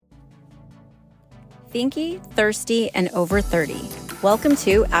Thinky, thirsty, and over 30. Welcome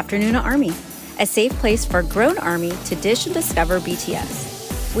to Afternoon Army, a safe place for grown Army to dish and discover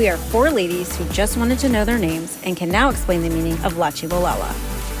BTS. We are four ladies who just wanted to know their names and can now explain the meaning of Lachi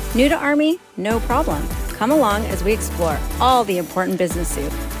Lolala. New to Army? No problem. Come along as we explore all the important business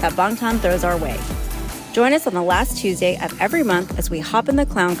soup that Bangtan throws our way. Join us on the last Tuesday of every month as we hop in the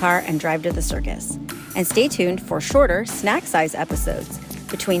clown car and drive to the circus. And stay tuned for shorter, snack-size episodes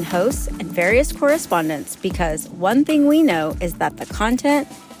between hosts and various correspondents, because one thing we know is that the content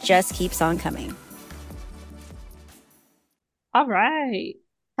just keeps on coming. All right.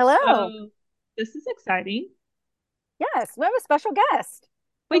 Hello. So this is exciting. Yes, we have a special guest.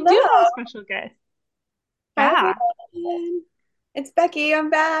 We do have a special guest. Hi, everyone. It's Becky. I'm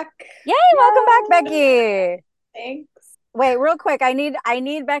back. Yay, welcome back, Becky. Thanks. Wait, real quick. I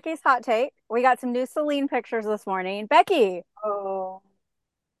need Becky's hot take. We got some new Celine pictures this morning. Becky. Oh.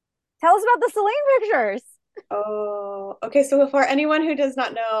 Tell us about the Celine pictures. Oh, okay. So for anyone who does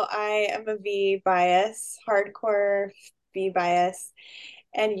not know, I am a V bias, hardcore V bias.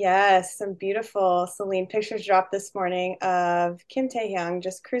 And yes, some beautiful Celine pictures dropped this morning of Kim Taehyung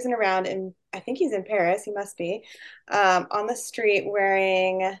just cruising around, and I think he's in Paris, he must be, on the street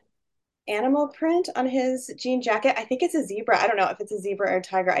wearing animal print on his jean jacket. I think it's a zebra. I don't know if it's a zebra or a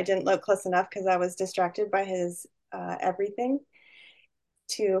tiger. I didn't look close enough because I was distracted by his everything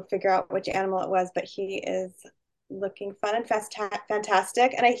to figure out which animal it was, but he is looking fun and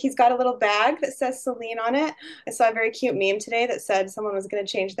fantastic. And he's got a little bag that says Celine on it. I saw a very cute meme today that said someone was going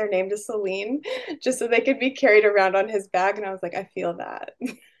to change their name to Celine just so they could be carried around on his bag. And I was like, I feel that.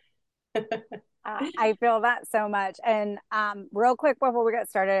 I feel that so much. And real quick before we get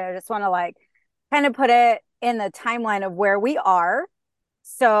started, I just want to kind of put it in the timeline of where we are.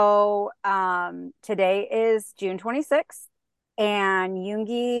 So today is June 26th. And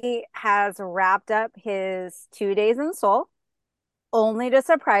Yoongi has wrapped up his 2 days in Seoul, only to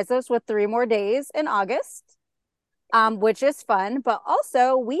surprise us with 3 more days in August, which is fun. But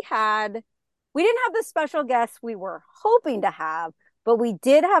also we didn't have the special guests we were hoping to have, but we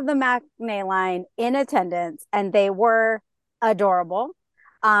did have the matinee line in attendance, and they were adorable.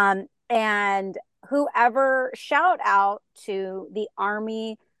 And whoever, shout out to the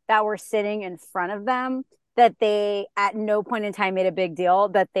Army that were sitting in front of them, that they at no point in time made a big deal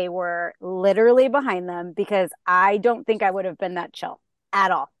that they were literally behind them, because I don't think I would have been that chill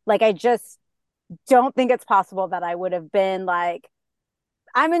at all. I just don't think it's possible that I would have been like,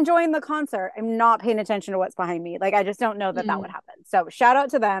 I'm enjoying the concert, I'm not paying attention to what's behind me. I just don't know that that would happen. So shout out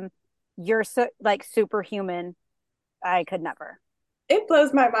to them. You're superhuman. I could never. It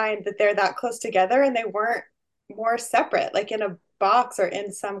blows my mind that they're that close together and they weren't more separate, like in a box or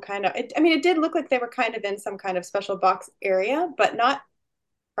in some kind of, it did look like they were kind of in some kind of special box area, but not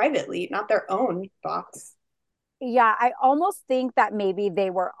privately, not their own box. Yeah, I almost think that maybe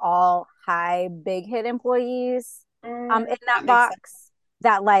they were all high big hit employees in that box,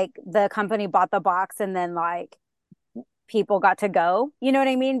 that the company bought the box and then people got to go. You know what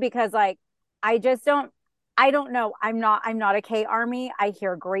I mean? Because I don't know. I'm not a K Army. I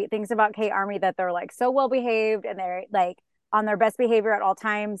hear great things about K Army, that they're so well behaved and they're on their best behavior at all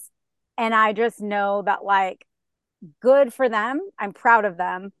times. And I just know that good for them. I'm proud of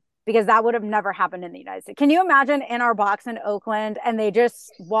them, because that would have never happened in the United States. Can you imagine in our box in Oakland and they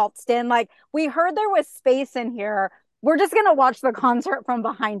just waltzed in? We heard there was space in here. We're just going to watch the concert from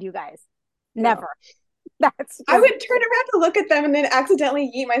behind you guys. Never. No. I would turn around to look at them and then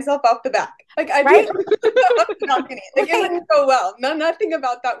accidentally yeet myself off the back. I'd right? be balcony. It wouldn't go well. Nothing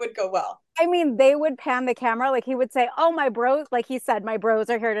about that would go well. I mean, they would pan the camera. He would say, "Oh, my bros," he said, "My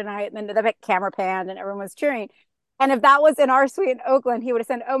bros are here tonight." And then the camera panned and everyone was cheering. And if that was in our suite in Oakland, he would have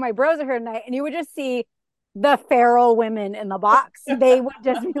said, "Oh, my bros are here tonight." And you would just see the feral women in the box. They would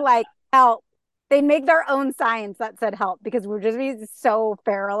just be like, "Help." They'd make their own signs that said help, because we're just be so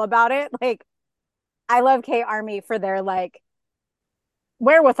feral about it. I love K Army for their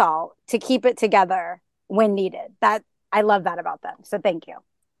wherewithal to keep it together when needed. That I love that about them. So thank you.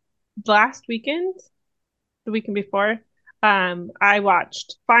 Last weekend, the weekend before, I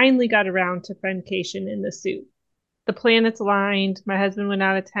finally got around to Friendcation in the Soop. The planets aligned. My husband went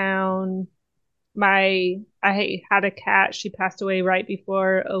out of town. I had a cat. She passed away right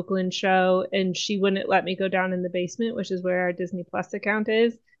before Oakland show, and she wouldn't let me go down in the basement, which is where our Disney Plus account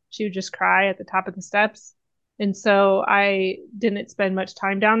is. She would just cry at the top of the steps. And so I didn't spend much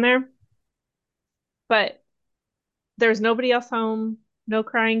time down there. But there's nobody else home, no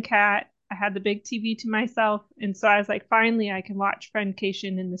crying cat. I had the big TV to myself. And so I was like, finally, I can watch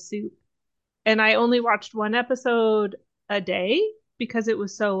Friendcation in the Soop. And I only watched one episode a day because it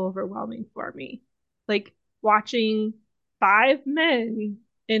was so overwhelming for me. Like watching five men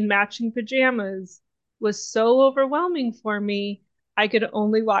in matching pajamas was so overwhelming for me. I could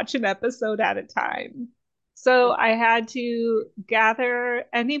only watch an episode at a time. So I had to gather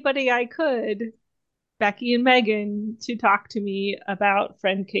anybody I could, Becky and Megan, to talk to me about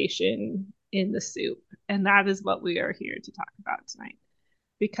Friendcation in the Soop. And that is what we are here to talk about tonight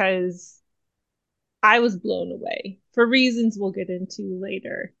because I was blown away for reasons we'll get into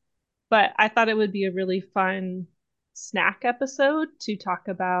later. But I thought it would be a really fun snack episode to talk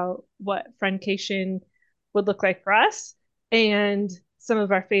about what Friendcation would look like for us and some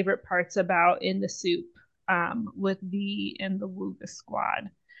of our favorite parts about In the Soop with V and the Wooga Squad.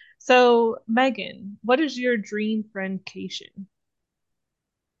 So, Megan, what is your dream Friendcation?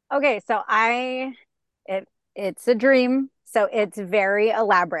 Okay, so it's a dream. So it's very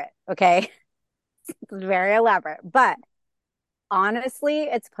elaborate. Okay. It's very elaborate. But honestly,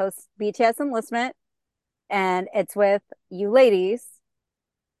 it's post BTS enlistment and it's with you ladies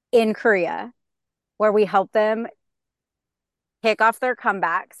in Korea where we help them kick off their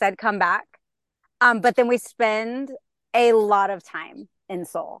comeback. But then we spend a lot of time in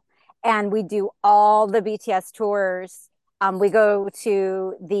Seoul and we do all the BTS tours. We go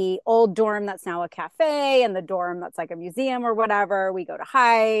to the old dorm that's now a cafe and the dorm that's like a museum or whatever. We go to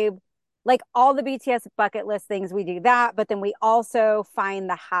Hybe, like all the BTS bucket list things. We do that. But then we also find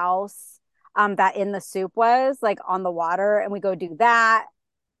the house that In the Soop was like on the water and we go do that.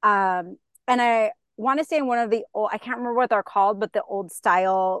 And I want to stay in one of the old, I can't remember what they're called, but the old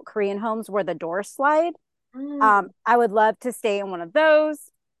style Korean homes where the doors slide. I would love to stay in one of those.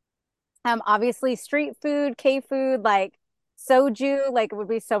 Obviously street food, K food, like soju, like it would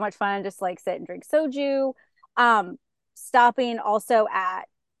be so much fun just like sit and drink soju. Um, Stopping also at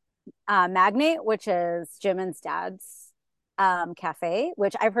Magnate, which is Jimin's dad's cafe,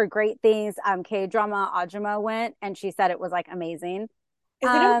 which I've heard great things. K drama Ajima went and she said it was like amazing. Is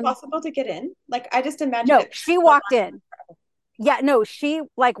it impossible to get in? Like, I just imagine No, it. she walked in. Yeah, no, she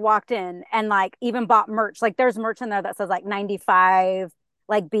like walked in and like even bought merch. Like there's merch in there that says like 95,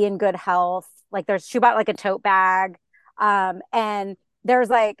 like be in good health. Like there's she bought like a tote bag. And there's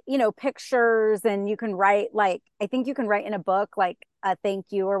like, pictures and you can write like I think you can write in a book like a thank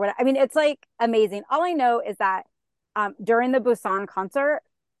you or whatever. I mean, it's like amazing. All I know is that during the Busan concert,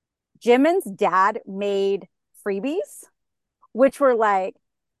 Jimin's dad made freebies, which were like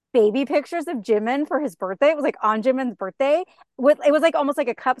baby pictures of Jimin for his birthday. It was like on Jimin's birthday. It was like almost like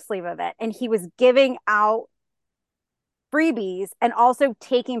a cup sleeve of it. And he was giving out freebies and also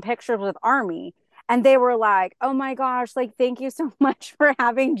taking pictures with Army. And they were like, oh my gosh, like, thank you so much for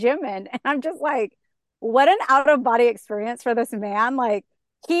having Jimin. And I'm just like, what an out of body experience for this man. Like,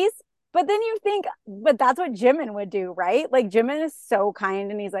 but then you think, but that's what Jimin would do, right? Like, Jimin is so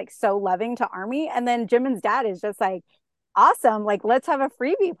kind and he's like so loving to Army. And then Jimin's dad is just like, awesome, like let's have a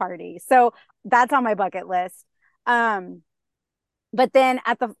freebie party. So that's on my bucket list. But then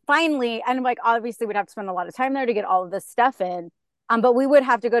at the finally, and like obviously we'd have to spend a lot of time there to get all of this stuff in. But we would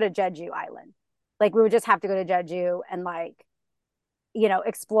have to go to Jeju Island. Like we would just have to go to Jeju and like,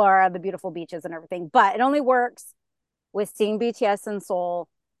 explore the beautiful beaches and everything. But it only works with seeing BTS in Seoul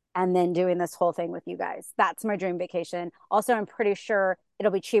and then doing this whole thing with you guys. That's my dream vacation. Also, I'm pretty sure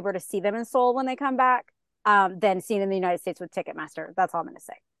it'll be cheaper to see them in Seoul when they come back than seeing in the United States with Ticketmaster. That's all I'm going to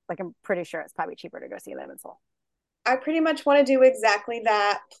say. Like, I'm pretty sure it's probably cheaper to go see them in Seoul. I pretty much want to do exactly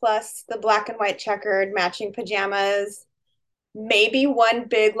that, plus the black and white checkered matching pajamas. Maybe one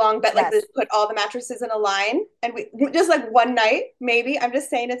big long bed, like Yes. this, put all the mattresses in a line and we just like one night, maybe. I'm just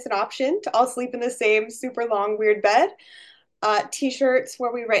saying it's an option to all sleep in the same super long, weird bed. T-shirts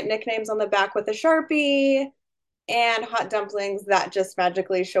where we write nicknames on the back with a Sharpie, and hot dumplings that just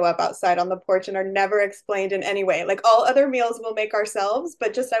magically show up outside on the porch and are never explained in any way. Like all other meals we'll make ourselves,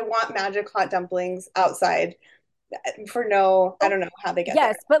 but just I want magic hot dumplings outside for no, I don't know how they get there.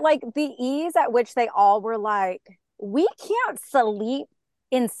 Yes, but like the ease at which they all were like, we can't sleep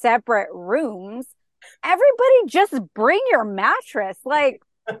in separate rooms. Everybody just bring your mattress. Like,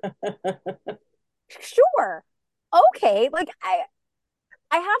 sure. Okay. Like I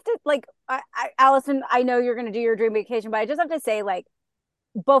have to like Allison, I know you're gonna do your dream vacation, but I just have to say, like,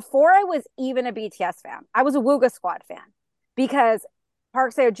 before I was even a BTS fan, I was a Wooga Squad fan because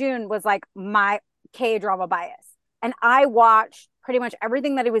Park Seo Joon was like my K drama bias. And I watched pretty much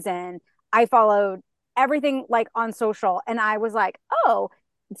everything that he was in. I followed everything like on social. And I was like, oh,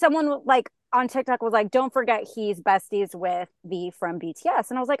 someone like on TikTok was like, don't forget he's besties with V from BTS.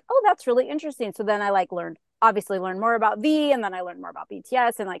 And I was like, oh, that's really interesting. So then I like obviously learned more about V and then I learned more about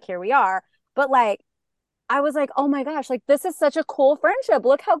BTS and like here we are. But like I was like, oh my gosh, like this is such a cool friendship.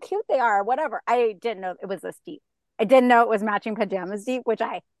 Look how cute they are, whatever. I didn't know it was this deep. I didn't know it was matching pajamas deep, which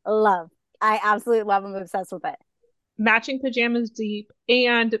I love. I absolutely love. I'm obsessed with it. Matching pajamas deep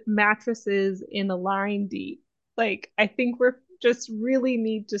and mattresses in a line deep. Like, I think we're just really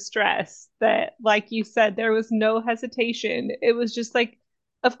need to stress that, like you said, there was no hesitation. It was just like,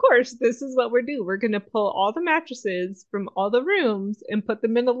 of course, this is what we're doing. We're going to pull all the mattresses from all the rooms and put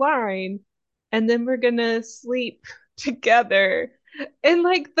them in a line, and then we're going to sleep together in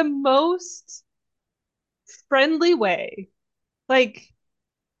like the most friendly way. Like,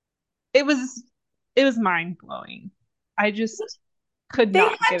 it was it was mind blowing. I just could They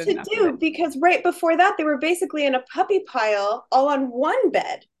not had get to enough of do it. because right before that they were basically in a puppy pile all on one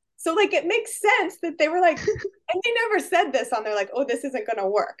bed. So like it makes sense that they were like, and they never said this on, they're like, oh, this isn't gonna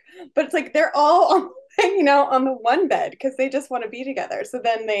work. But it's like they're all on, hanging out on the one bed because they just want to be together. So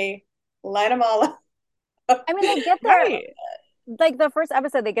then they line them all up. I mean, they get there Right. like the first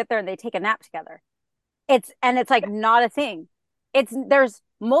episode, they get there and they take a nap together. It's like not a thing. It's there's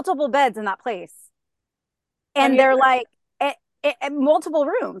multiple beds in that place, and Plenty of they're room. like multiple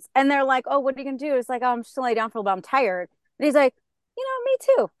rooms, and they're like, "Oh, what are you gonna do?" It's like, "Oh, I'm just gonna lay down for a little bit. I'm tired." And he's like, "Me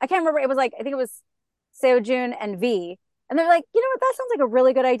too." I can't remember. It was like I think it was Seojun and V, and they're like, "You know what? That sounds like a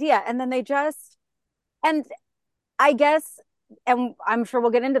really good idea." And then they just and I guess, and I'm sure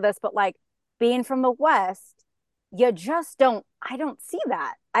we'll get into this, but like being from the West, you just don't, I don't see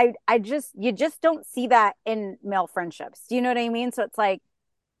that. You just don't see that in male friendships. Do you know what I mean? So it's like,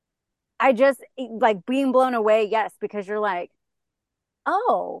 I just like being blown away. Yes, because you're like,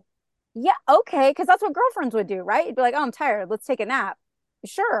 oh, yeah, okay. Cause that's what girlfriends would do, right? You'd be like, oh, I'm tired. Let's take a nap.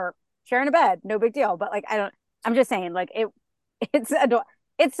 Sure. Sharing a bed. No big deal. But like, I'm just saying, like, it's,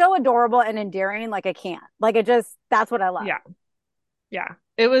 it's so adorable and endearing. Like, I can't. Like, it just, that's what I love. Yeah. Yeah.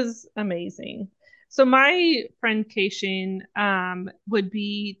 It was amazing. So my friendcation would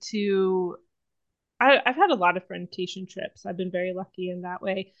be to I've had a lot of friendcation trips. I've been very lucky in that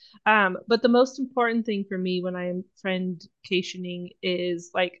way. But the most important thing for me when I'm friendcationing is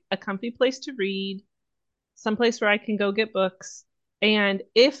like a comfy place to read, someplace where I can go get books. And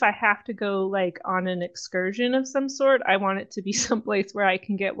if I have to go like on an excursion of some sort, I want it to be someplace where I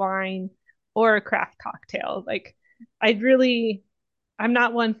can get wine or a craft cocktail. Like I'd really, I'm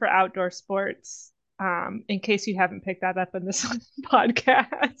not one for outdoor sports. In case you haven't picked that up in this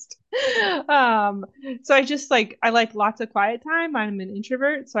podcast. Um, so I just like I like lots of quiet time. I'm an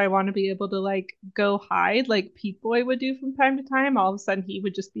introvert, so I want to be able to like go hide like Pete Boy would do from time to time. All of a sudden he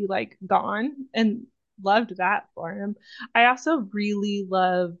would just be like gone and loved that for him. I also really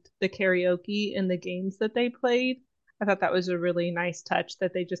loved the karaoke and the games that they played. I thought that was a really nice touch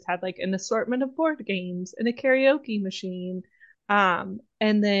that they just had like an assortment of board games and a karaoke machine. And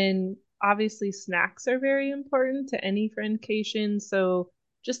then obviously snacks are very important to any friendcation. So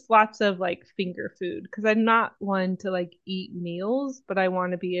just lots of like finger food because I'm not one to like eat meals, but I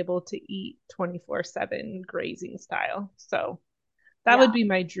want to be able to eat 24/7 grazing style. So that Yeah. would be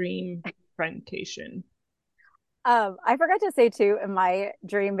my dream friendcation. I forgot to say too, in my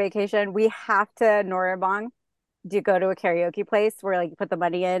dream vacation, we have to Noribong do go to a karaoke place where like you put the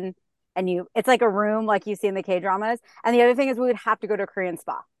money in and it's like a room like you see in the K dramas. And the other thing is we would have to go to a Korean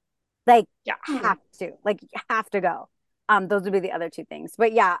spa. Like Yeah. have to. Like have to go. Those would be the other two things.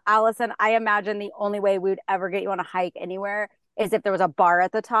 But yeah, Allison, I imagine the only way we would ever get you on a hike anywhere is if there was a bar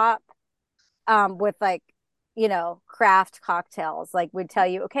at the top, with like, craft cocktails. Like we'd tell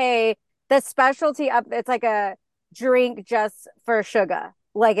you, okay, the specialty up, it's like a drink just for sugar.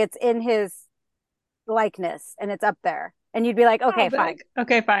 Like it's in his likeness and it's up there. And you'd be like, I'll okay, be fine. like,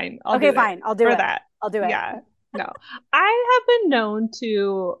 okay, fine, I'll Okay, do it fine. I'll do for it. that. I'll do it. Yeah. No, I have been known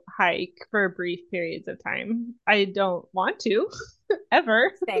to hike for brief periods of time. I don't want to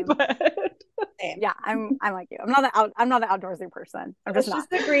ever, Same. but Same. Yeah, I'm like you. I'm not an outdoorsy person. I'm just Let's not.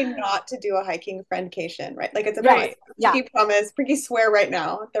 just agree not to do a hiking friendcation, right? Like it's a promise. right. Yeah. Pinky promise. Pinky swear right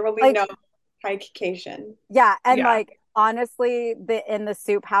now. There will be Like no hikecation. yeah, and Yeah. like honestly, the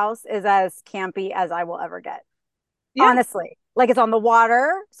Soop house is as campy as I will ever get. Yeah. Honestly. Like it's on the water.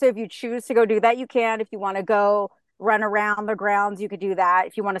 So if you choose to go do that, you can. If you want to go run around the grounds, you could do that.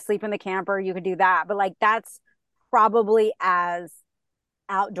 If you want to sleep in the camper, you could do that. But like that's probably as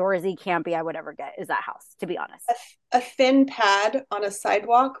outdoorsy campy I would ever get is that house, to be honest. A thin pad on a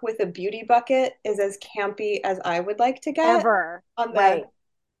sidewalk with a beauty bucket is as campy as I would like to get Ever. on Right.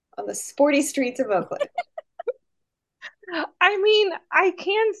 the sporty streets of Oakland. I mean, I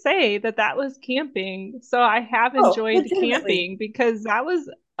can say that that was camping. So I have Oh, enjoyed legitimately. camping because that was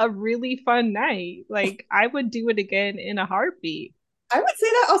a really fun night. Like I would do it again in a heartbeat. I would say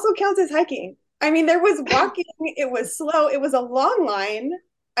that also counts as hiking. I mean, there was walking, it was slow, it was a long line.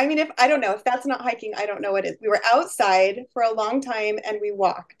 I mean, if I don't know if that's not hiking, I don't know what is. We were outside for a long time and we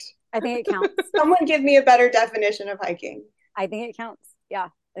walked. I think it counts. Someone give me a better definition of hiking. I think it counts. Yeah,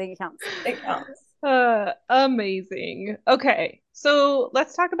 I think it counts. It counts. Amazing. Okay, so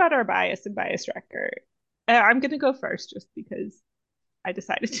let's talk about our bias and bias record. I'm gonna go first just because I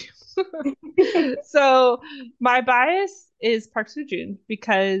decided to. So my bias is Park Seo-joon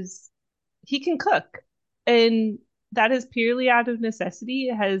because he can cook, and that is purely out of necessity.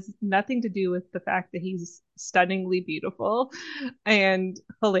 It has nothing to do with the fact that he's stunningly beautiful and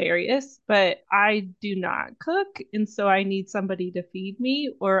hilarious, but I do not cook, and so I need somebody to feed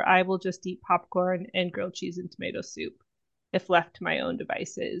me, or I will just eat popcorn and grilled cheese and tomato soup if left to my own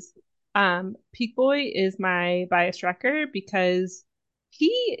devices. Peak Boy is my bias wrecker because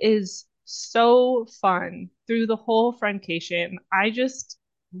he is so fun through the whole Friendcation. I just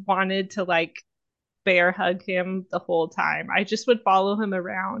wanted to like bear hug him the whole time. I just would follow him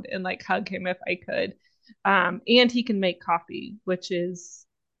around and like hug him if I could. And he can make coffee, which is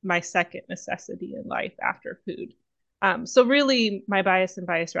my second necessity in life after food. So really, my bias and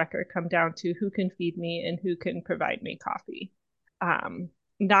bias record come down to who can feed me and who can provide me coffee.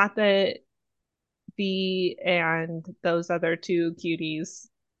 Not that B and those other two cuties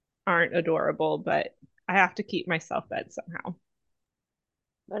aren't adorable, but I have to keep myself fed somehow.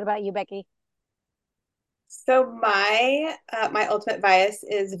 What about you, Becky? So my ultimate bias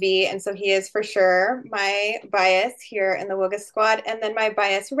is V, and so he is for sure my bias here in the Wooga squad. And then my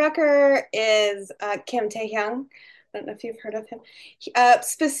bias wrecker is Kim Tae-hyung. I don't know if you've heard of him.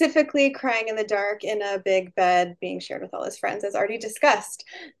 Specifically, crying in the dark in a big bed, being shared with all his friends, as already discussed.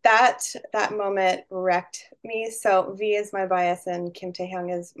 That moment wrecked me. So V is my bias, and Kim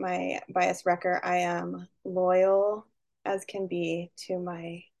Tae-hyung is my bias wrecker. I am loyal as can be to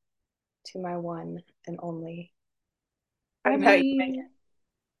my one and only. What I about you, mean,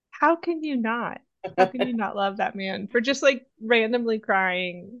 how can you not? How can you not love that man for just like randomly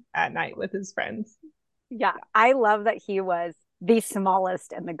crying at night with his friends? Yeah, I love that he was the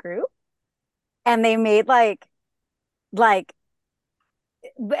smallest in the group, and they made like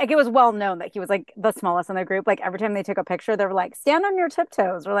it was well known that he was like the smallest in the group. Like every time they took a picture, they were like, stand on your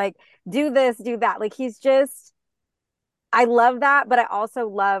tiptoes, or like do this, do that. Like he's just I love that, but I also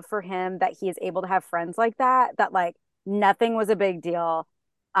love for him that he is able to have friends like that, that like nothing was a big deal.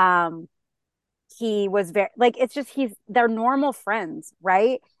 Um, he was very like it's just they're normal friends,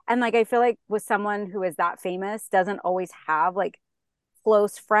 right? And like I feel like with someone who is that famous doesn't always have like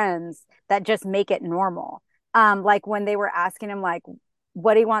close friends that just make it normal. Like when they were asking him like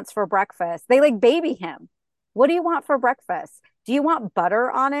what he wants for breakfast, they like baby him. What do you want for breakfast? Do you want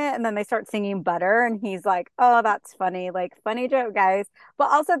butter on it? And then they start singing butter, and he's like, "Oh, that's funny. Like funny joke, guys."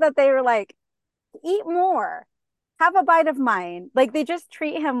 But also that they were like, "Eat more. Have a bite of mine." Like they just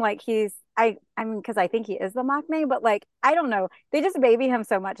treat him like he's I mean, because I think he is the maknae, but like I don't know. They just baby him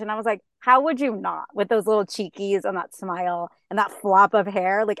so much. And I was like, how would you not with those little cheekies and that smile and that flop of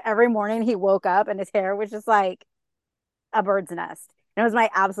hair? Like every morning he woke up and his hair was just like a bird's nest. And it was my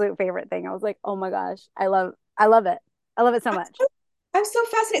absolute favorite thing. I was like, oh my gosh, I love it. I love it so much. I'm so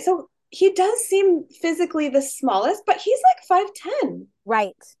fascinated. So he does seem physically the smallest, but he's like 5'10".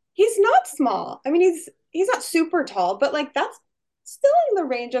 Right. He's not small. I mean, he's not super tall, but like that's still in the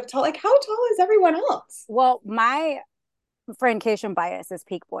range of tall. Like how tall is everyone else? Well, my Friendcation bias is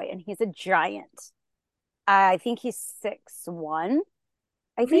Peak Boy, and he's a giant. I think he's 6'1".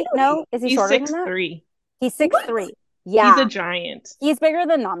 I think no, Really? is he He's shorter than six that? three. He's six What? three. He's a Yeah, giant. he's bigger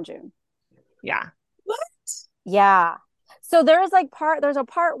than Namjoon. Yeah. What? Yeah. So there's a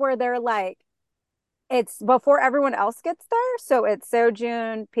part where they're like it's before everyone else gets there. So it's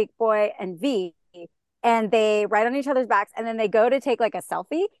Sojun, Peak Boy, and V, and they ride on each other's backs, and then they go to take like a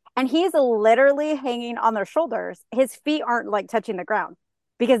selfie, and he's literally hanging on their shoulders. His feet aren't like touching the ground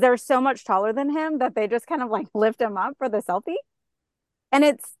because they're so much taller than him that they just kind of like lift him up for the selfie.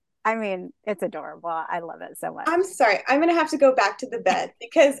 And I mean, it's adorable. I love it so much. I'm sorry. I'm gonna have to go back to the bed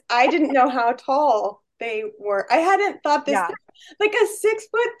because I didn't know how tall they were. I hadn't thought this Yeah. through. Like a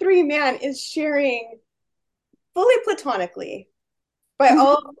 6'3" man is sharing fully platonically by Mm-hmm.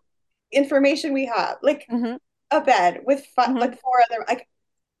 all information we have, like Mm-hmm. a bed with Mm-hmm. like four other. Like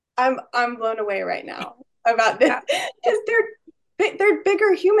I'm blown away right now about this Yeah. because they're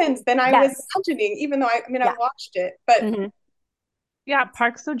bigger humans than I was Yes. imagining. Even though I mean Yeah. I've watched it, but Mm-hmm. Yeah,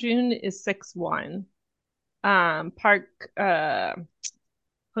 Park Seo-joon is 6'1". Park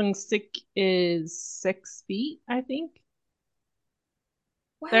Hung Sik is 6 feet, I think.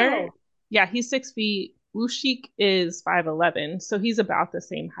 They're wow. yeah, he's 6 feet. Woo Shik is 5'11", so he's about the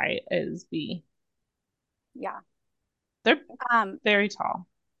same height as V. Yeah. They're Um, very tall.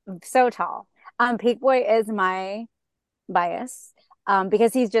 so tall. Peak Boy is my bias,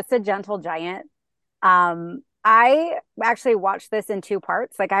 because he's just a gentle giant. I actually watched this in two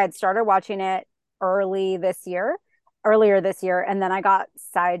parts. Like I had started watching it early this year, earlier this year, and then I got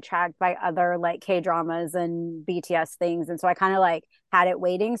sidetracked by other like K dramas and BTS things. And so I kind of like had it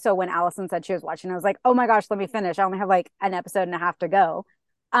waiting. So when Allison said she was watching, I was like, oh my gosh, let me finish. I only have like an episode and a half to go.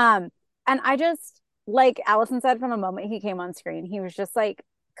 Um, and I just like Allison said from the moment he came on screen, he was just like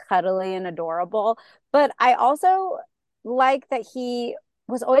cuddly and adorable. But I also like that he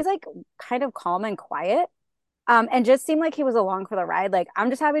was always like kind of calm and quiet, and just seemed like he was along for the ride. Like, I'm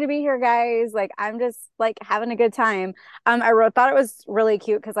just happy to be here, guys. Like, I'm just like having a good time. Thought it was really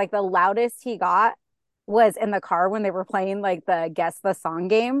cute because like the loudest he got was in the car when they were playing like the guess the song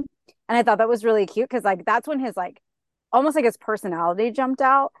game. And I thought that was really cute because like that's when his like almost like his personality jumped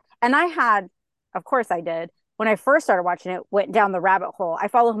out. And I had, of course I did, when I first started watching it, went down the rabbit hole. I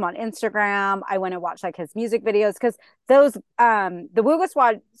follow him on Instagram. I went and watched like his music videos because those the Wooga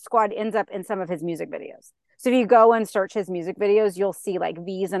Squad ends up in some of his music videos. So if you go and search his music videos, you'll see like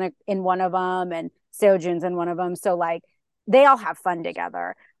V's in one of them and Seojun's in one of them. So like they all have fun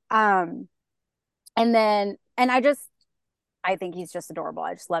together. Um, and I think he's just adorable.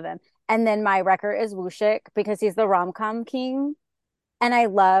 I just love him. And then my record is Wushik because he's the rom com king. And I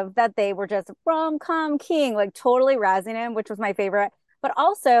love that they were just rom com king, like totally razzing him, which was my favorite. But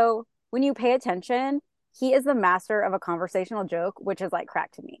also, when you pay attention, he is the master of a conversational joke, which is like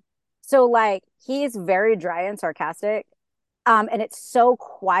crack to me. So, like, he's very dry and sarcastic. And it's so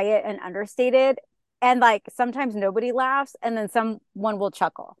quiet and understated. And like sometimes nobody laughs, and then someone will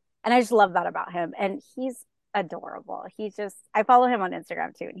chuckle. And I just love that about him. And he's adorable. I follow him on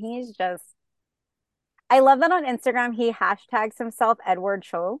Instagram too. And I love that on Instagram he hashtags himself Edward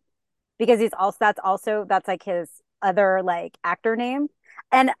Cho because that's like his other like actor name.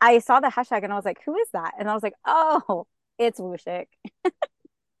 And I saw the hashtag and I was like, who is that? And I was like, oh, it's Wushik.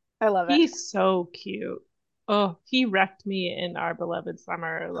 I love it. He's so cute. Oh, he wrecked me in Our Beloved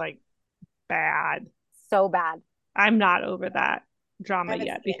Summer like bad. So bad. I'm not over that I drama haven't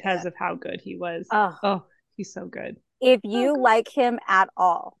yet seen it because yet. of how good he was. Oh, Oh, he's so good. if Oh, you good. like him at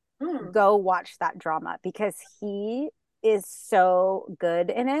all, Hmm. go watch that drama because he is so good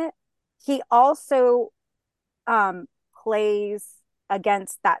in it. He also um plays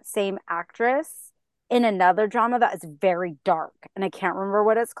against that same actress in another drama that is very dark and I can't remember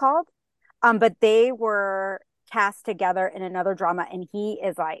what it's called. But they were cast together in another drama and he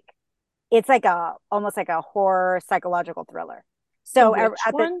is like it's like a almost like a horror psychological thriller. The So witch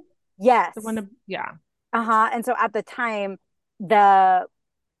at the one? yes. The one yeah. Uh-huh. And so at the time the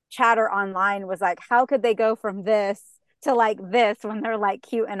chatter online was like, how could they go from this to like this when they're like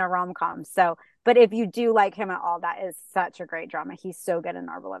cute in a rom com? So, but if you do like him at all, that is such a great drama. He's so good in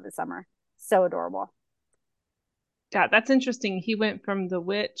Our Beloved Summer. So adorable. Yeah, that's interesting. He went from The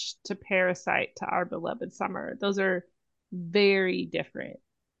Witch to Parasite to Our Beloved Summer. Those are very different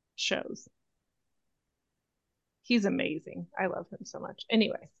shows. He's amazing. I love him so much.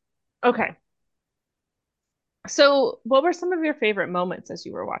 Anyway, okay. So, what were some of your favorite moments as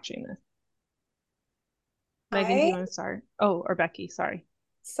you were watching this? Megan, do I you want to start? Oh, or Becky, sorry.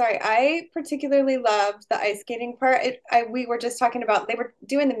 Sorry, I particularly loved the ice skating part. We were just talking about they were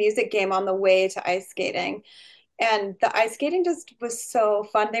doing the music game on the way to ice skating, and the ice skating just was so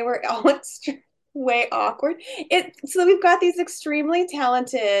fun. They were all way awkward. So we've got these extremely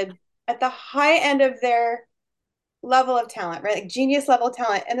talented at the high end of their level of talent, right? Like genius level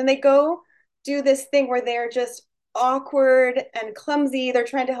talent. And then they go do this thing where they're just awkward and clumsy. They're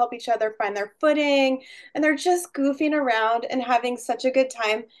trying to help each other find their footing and they're just goofing around and having such a good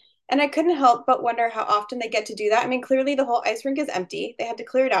time. And I couldn't help but wonder how often they get to do that. I mean, clearly the whole ice rink is empty. They had to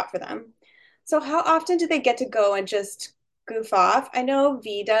clear it out for them. So how often do they get to go and just goof off? I know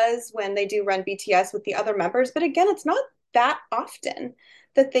V does when they do run BTS with the other members, but again, it's not that often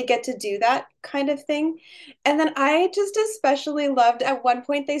that they get to do that kind of thing. And then I just especially loved at one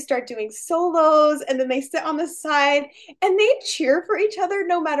point they start doing solos and then they sit on the side and they cheer for each other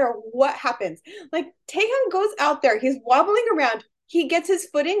no matter what happens. Like Taehyung goes out there, he's wobbling around, he gets his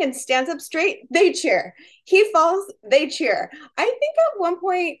footing and stands up straight, they cheer. He falls, they cheer. I think at one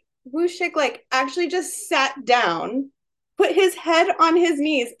point Wushik like actually just sat down, put his head on his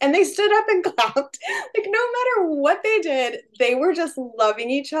knees, and they stood up and clapped. Like no matter what they did, they were just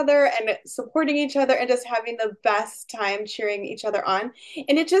loving each other and supporting each other and just having the best time cheering each other on.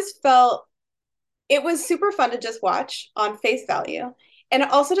 And it was super fun to just watch on face value. And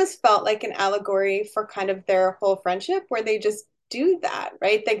it also just felt like an allegory for kind of their whole friendship where they just do that,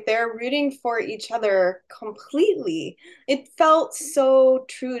 right? Like they're rooting for each other completely. It felt so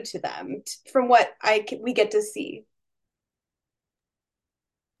true to them from what we get to see.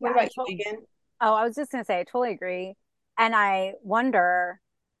 What Yeah, about you, Megan? oh, I was just gonna say, I totally agree. And I wonder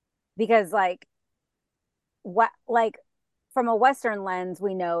because what like from a Western lens,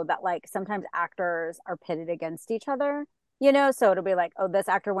 we know that like sometimes actors are pitted against each other, so it'll be like, oh, this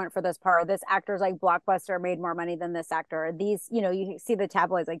actor went for this part, this actor's like blockbuster made more money than this actor. These, you see the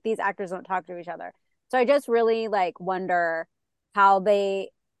tabloids, like these actors don't talk to each other. So I just really like wonder how they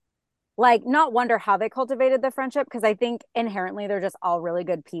not wonder how they cultivated the friendship, because I think inherently they're just all really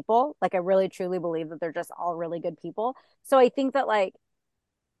good people. Like I really truly believe that they're just all really good people. So I think that like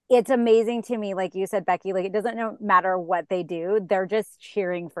it's amazing to me, like you said, Becky, like it doesn't no matter what they do, they're just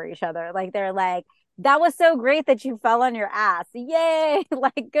cheering for each other. Like they're like, that was so great that you fell on your ass. Yay.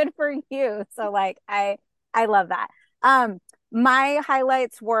 Like good for you. So like I love that. Um my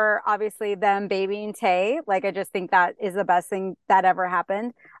highlights were obviously them babying Tay. Like I just think that is the best thing that ever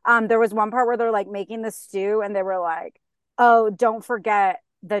happened. There was one part where they're like making the stew and they were like, oh, don't forget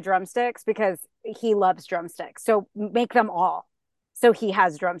the drumsticks because he loves drumsticks. So make them all so he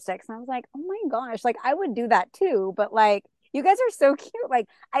has drumsticks. And I was like, oh my gosh, like I would do that too. But like, you guys are so cute. Like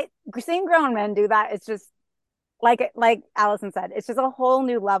I seeing grown men do that, it's just like Allison said, it's just a whole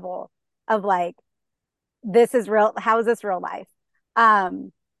new level of like, this is real. How is this real life?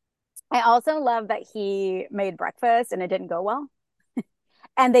 Um, I also love that he made breakfast and it didn't go well.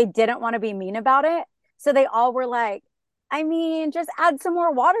 And they didn't want to be mean about it. So they all were like, I mean, just add some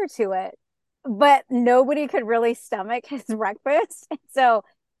more water to it. But nobody could really stomach his breakfast. So,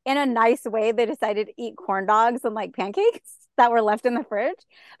 in a nice way, they decided to eat corn dogs and like pancakes that were left in the fridge.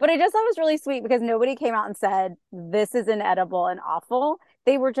 But I just thought it was really sweet because nobody came out and said, this is inedible and awful.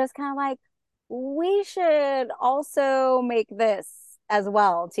 They were just kind of like, we should also make this as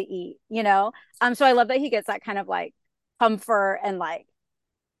well to eat. So I love that he gets that kind of like comfort and like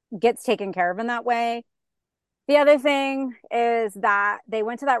gets taken care of in that way. The other thing is that they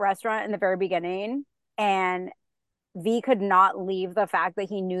went to that restaurant in the very beginning and V could not leave the fact that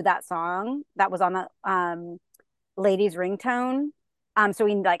he knew that song that was on the lady's ringtone. So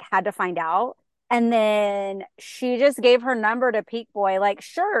he like had to find out. And then she just gave her number to Peak Boy, like,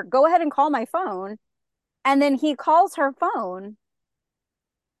 sure, go ahead and call my phone. And then he calls her phone.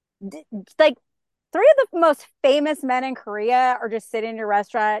 Like three of the most famous men in Korea are just sitting in your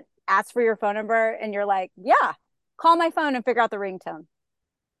restaurant, ask for your phone number, and you're like, yeah, call my phone and figure out the ringtone.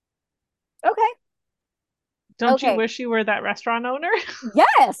 Okay. Don't you Okay. wish you were that restaurant owner?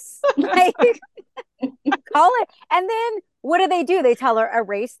 Yes. Like call it. And then what do? They tell her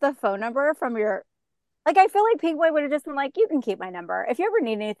erase the phone number from your like I feel like Pink Boy would have just been like, you can keep my number. If you ever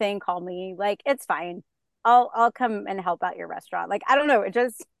need anything, call me. Like it's fine. I'll come and help out your restaurant. Like I don't know. It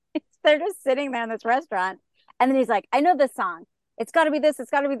just they're just sitting there in this restaurant. And then he's like, I know this song. It's gotta be this,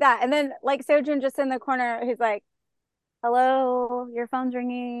 it's gotta be that. And then like Sojun just in the corner, he's like, hello, your phone's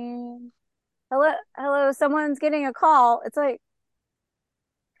ringing. Hello, someone's getting a call. It's like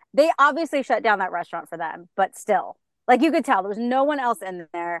they obviously shut down that restaurant for them, but still, like you could tell there was no one else in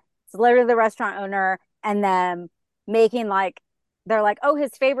there. It's literally the restaurant owner and them making like they're like, oh,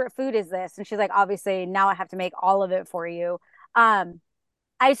 his favorite food is this, and she's like, obviously now I have to make all of it for you. Um,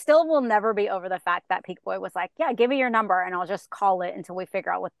 I still will never be over the fact that Peak Boy was like, yeah, give me your number and I'll just call it until we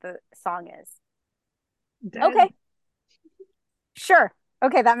figure out what the song is. Dead. Okay, sure.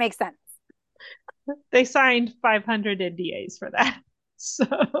 Okay, that makes sense. They signed 500 NDAs for that. So,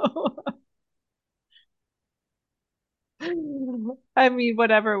 I mean,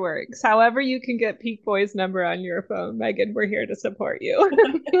 whatever works. However, you can get Peak Boy's number on your phone, Megan, we're here to support you.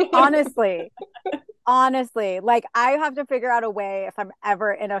 Honestly, honestly, like I have to figure out a way if I'm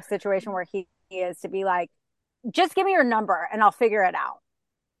ever in a situation where he is to be like, just give me your number and I'll figure it out.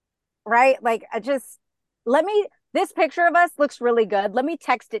 Right? Like I just let me this picture of us looks really good. Let me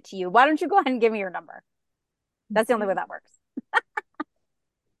text it to you. Why don't you go ahead and give me your number? That's the only way that works.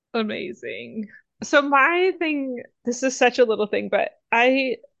 Amazing. So my thing, this is such a little thing, but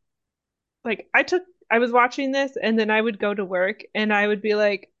I was watching this and then I would go to work and I would be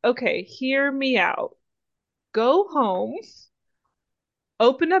like, okay, hear me out. Go home,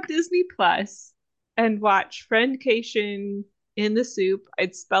 open up Disney Plus, and watch Friendcation in the Soup.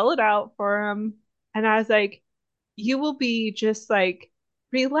 I'd spell it out for him. And I was like, you will be just like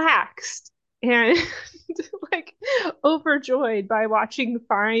relaxed and like overjoyed by watching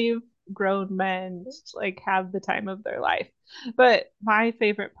five grown men like have the time of their life. But my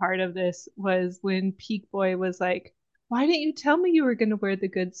favorite part of this was when Peak Boy was like, why didn't you tell me you were going to wear the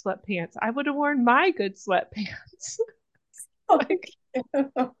good sweatpants? I would have worn my good sweatpants. Like,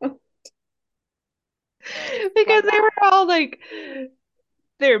 because they were all like,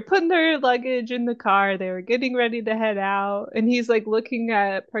 they were putting their luggage in the car, they were getting ready to head out, and he's like looking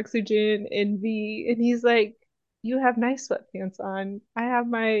at Park Soo-jin and V, and he's like, "You have nice sweatpants on. I have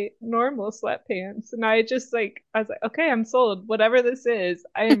my normal sweatpants." And I just like, I was like, "Okay, I'm sold. Whatever this is,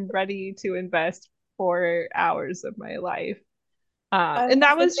 I am ready to invest 4 hours of my life." I And love that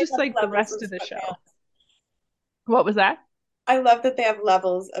that was they just have like the levels of rest of the show. sweatpants. What was that? I love that they have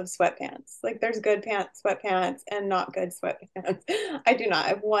levels of sweatpants. Like there's good pants, sweatpants, and not good sweatpants. I do not. I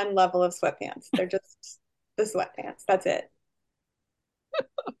have one level of sweatpants. They're just the sweatpants. That's it.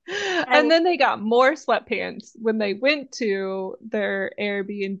 And I then they got more sweatpants when they went to their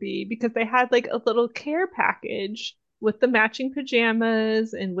Airbnb because they had like a little care package with the matching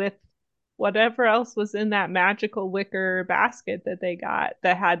pajamas and with whatever else was in that magical wicker basket that they got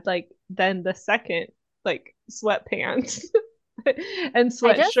that had like then the second like sweatpants and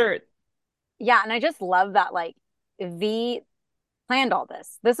I just sweatshirt. yeah, and I just love that like V planned all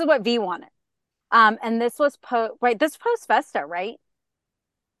this. This is what V wanted. And this was right, this post Festa, right?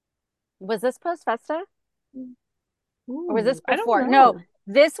 Was this post Festa? Or was this Ooh, I don't before? No, know.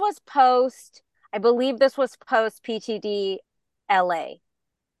 this was post, I believe this was post PTD LA.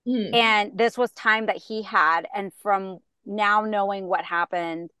 Hmm. And this was time that he had. And from now knowing what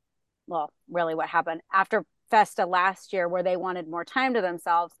happened, well, really what happened after Festa last year, where they wanted more time to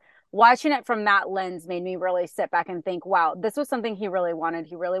themselves, watching it from that lens made me really sit back and think, wow, this was something he really wanted.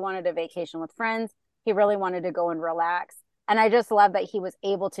 He really wanted a vacation with friends. He really wanted to go and relax. And I just love that he was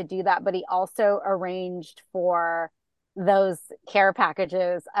able to do that, but he also arranged for those care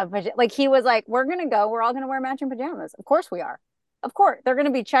packages of like he was like, we're gonna go, we're all gonna wear matching pajamas. Of course we are. Of course. They're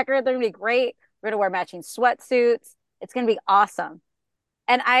gonna be checkered, they're gonna be great. We're gonna wear matching sweatsuits. It's gonna be awesome.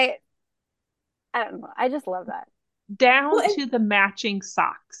 And I don't know. I just love that. Well, Down and to the matching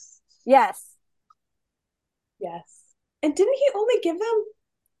socks. Yes. yes. And didn't he only give them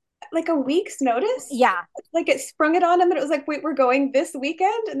like a week's notice? Yeah. Like it sprung it on them and it was like, wait, we're going this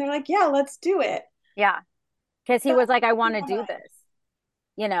weekend? And they're like, yeah, let's do it. Yeah. Because he That, was like, I want to do this.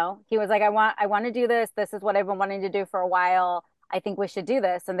 You know, he was like, I want to do this. This is what I've been wanting to do for a while. I think we should do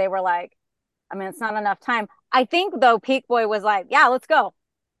this. And they were like, I mean, it's not enough time. I think though, Peak Boy was like, yeah, let's go.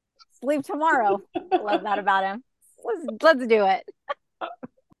 Let's leave tomorrow. Love that about him. Let's do it.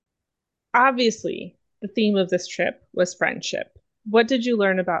 Obviously, the theme of this trip was friendship. What did you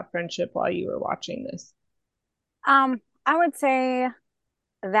learn about friendship while you were watching this? I would say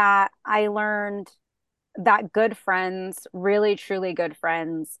that I learned that good friends, really truly good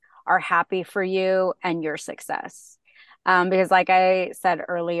friends, are happy for you and your success. Because, like I said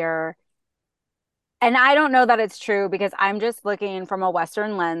earlier, and I don't know that it's true because I'm just looking from a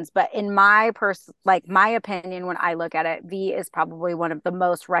Western lens, but in like my opinion, when I look at it, V is probably one of the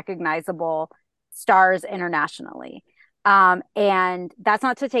most recognizable stars internationally. And that's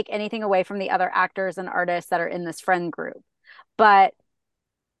not to take anything away from the other actors and artists that are in this friend group, but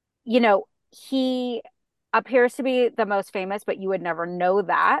you know, he appears to be the most famous, but you would never know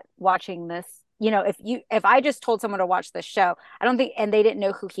that watching this. You know, if I just told someone to watch this show, I don't think, and they didn't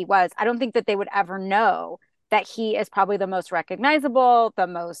know who he was, I don't think that they would ever know that he is probably the most recognizable, the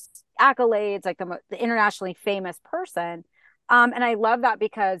most accolades, like the internationally famous person. And I love that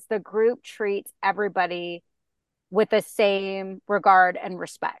because the group treats everybody with the same regard and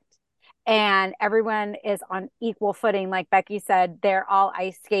respect. And everyone is on equal footing. Like Becky said, they're all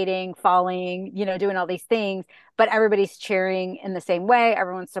ice skating, falling, doing all these things, but everybody's cheering in the same way.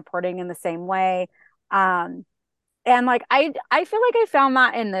 Everyone's supporting in the same way. Um, and like I feel like I found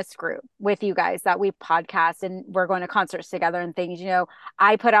that in this group with you guys that we podcast and we're going to concerts together and things.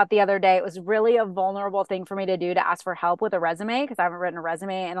 I put out the other day, it was really a vulnerable thing for me to do, to ask for help with a resume because I haven't written a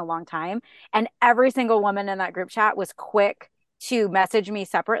resume in a long time. And every single woman in that group chat was quick to message me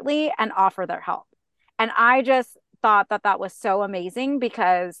separately and offer their help. And I just thought that that was so amazing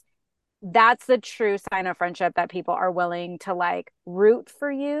because that's the true sign of friendship, that people are willing to like root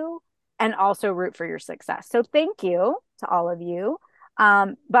for you and also root for your success. So thank you to all of you.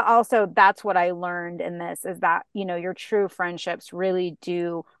 But also that's what I learned in this is that, your true friendships really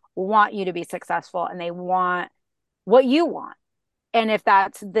do want you to be successful and they want what you want. And if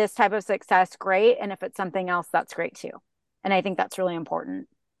that's this type of success, great. And if it's something else, that's great too. And I think that's really important.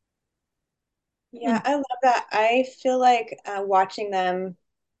 Yeah, I love that. I feel like watching them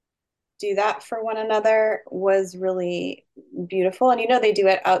do that for one another was really beautiful. And they do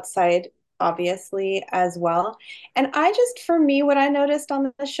it outside, obviously, as well. And for me, what I noticed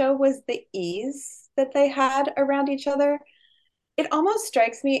on the show was the ease that they had around each other. it almost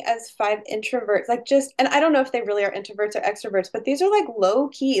strikes me as five introverts, like just, and I don't know if they really are introverts or extroverts, but these are like low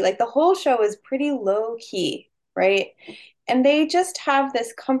key. Like the whole show is pretty low key, right? And they just have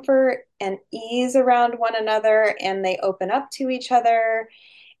this comfort and ease around one another and they open up to each other.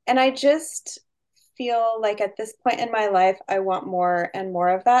 And I just feel like at this point in my life, I want more and more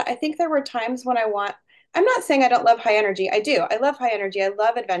of that. I think there were times when I'm not saying I don't love high energy. I do. I love high energy. I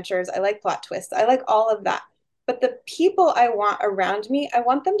love adventures. I like plot twists. I like all of that. But the people I want around me, I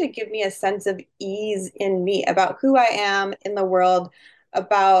want them to give me a sense of ease in me about who I am in the world,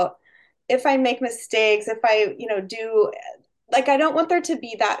 about if I make mistakes, if I, do like I don't want there to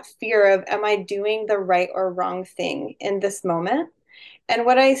be that fear of am I doing the right or wrong thing in this moment? And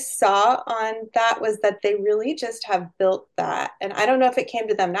what I saw on that was that they really just have built that. And I don't know if it came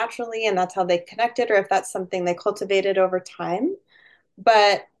to them naturally and that's how they connected or if that's something they cultivated over time.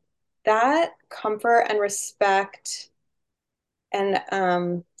 But that comfort and respect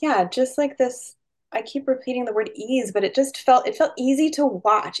and yeah, just like this, I keep repeating the word ease, but it felt easy to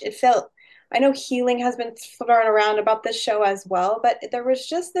watch. It felt, I know healing has been thrown around about this show as well, but there was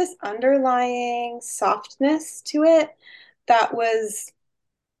just this underlying softness to it that was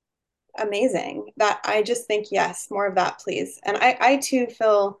amazing, that I just think, yes, more of that, please. And I too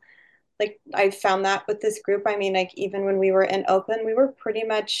feel like I found that with this group. I mean, like even when we were in Oakland, we were pretty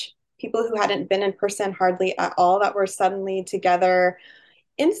much people who hadn't been in person hardly at all that were suddenly together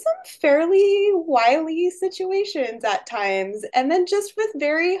in some fairly wily situations at times, and then just with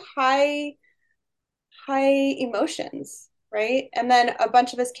very high emotions, right? And then a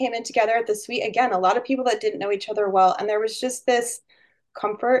bunch of us came in together at the suite again, a lot of people that didn't know each other well, and there was just this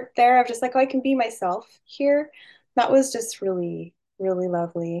comfort there of just like, oh, I can be myself here. That was just really, really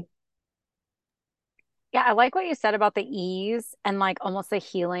lovely. Yeah, I like what you said about the ease and like almost the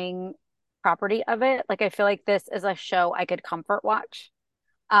healing property of it. Like I feel like this is a show I could comfort watch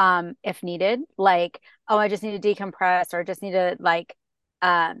if needed. Like, oh, I just need to decompress or I just need to like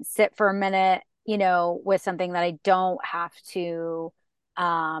sit for a minute, with something that I don't have to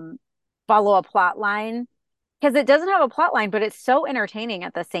um follow a plot line because it doesn't have a plot line, but it's so entertaining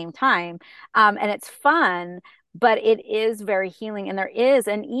at the same time. And it's fun, but it is very healing and there is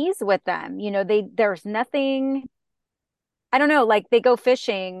an ease with them. There's nothing, I don't know, like they go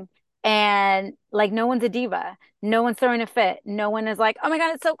fishing and like no one's a diva. No one's throwing a fit. No one is like, oh my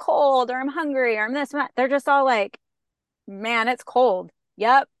God, it's so cold, or I'm hungry, or I'm this and that. They're just all like, man, it's cold.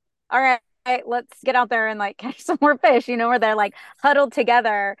 Yep. All right, let's get out there and like catch some more fish, where they're like huddled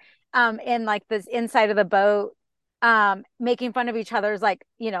together in like this inside of the boat, making fun of each other's like,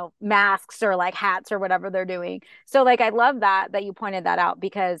 masks or like hats or whatever they're doing. So like I love that you pointed that out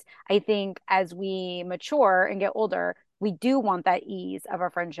because I think as we mature and get older, we do want that ease of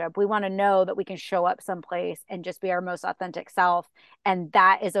our friendship. We want to know that we can show up someplace and just be our most authentic self. And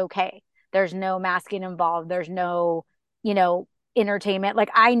that is okay. There's no masking involved. There's no, you know, entertainment.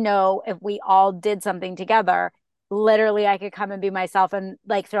 Like I know if we all did something together, literally I could come and be myself and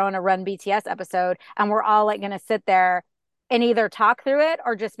like throw in a Run BTS episode and we're all like going to sit there and either talk through it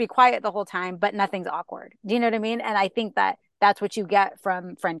or just be quiet the whole time, but nothing's awkward. Do you know what I mean? And I think that that's what you get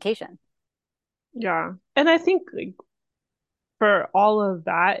from Friendcation. Yeah. And I think like for all of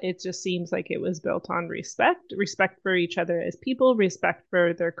that, it just seems like it was built on respect for each other as people, respect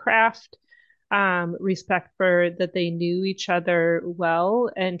for their craft, respect for that they knew each other well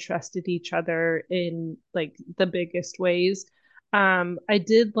and trusted each other in like the biggest ways. I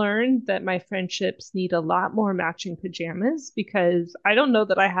did learn that my friendships need a lot more matching pajamas because I don't know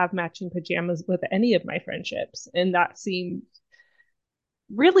that I have matching pajamas with any of my friendships. And that seemed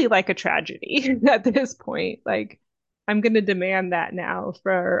really like a tragedy at this point. Like, I'm going to demand that now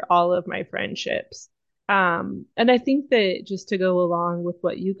for all of my friendships. And I think that just to go along with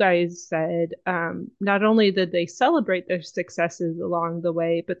what you guys said, not only did they celebrate their successes along the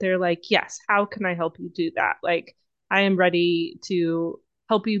way, but they're like, yes, how can I help you do that? Like, I am ready to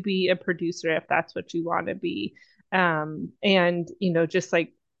help you be a producer if that's what you want to be. And, just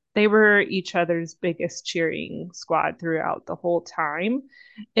like they were each other's biggest cheering squad throughout the whole time.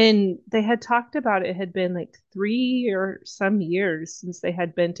 And they had talked about it had been like 3 or some years since they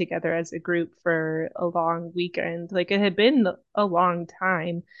had been together as a group for a long weekend. Like it had been a long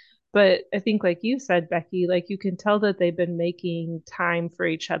time. But I think, like you said, Becky, like you can tell that they've been making time for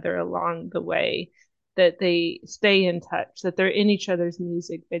each other along the way, that they stay in touch, that they're in each other's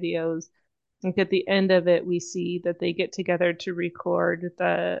music videos. Like at the end of it, we see that they get together to record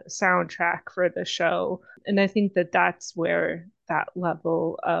the soundtrack for the show. And I think that that's where that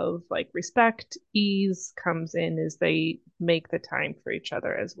level of like respect, ease comes in as they make the time for each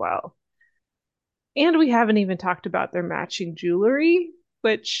other as well. And we haven't even talked about their matching jewelry,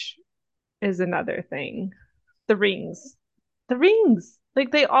 which is another thing. The rings. The rings.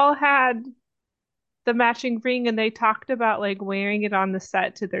 Like they all had the matching ring and they talked about like wearing it on the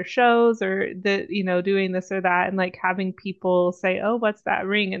set to their shows or doing this or that and like having people say, "Oh, what's that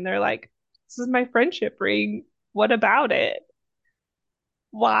ring?" And they're like, "This is my friendship ring. What about it?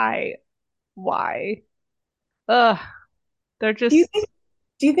 Why? Why?" Ugh, they're Do you just think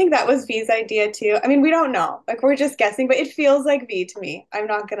do you think that was V's idea too? I mean, we don't know. Like we're just guessing, but it feels like V to me. I'm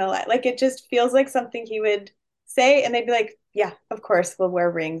not gonna lie. Like it just feels like something he would say, and they'd be like, "Yeah, of course, we'll wear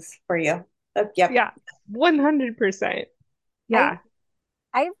rings for you." Yep. yeah, 100%. I Yeah.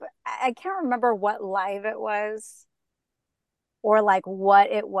 I I can't remember what live it was or like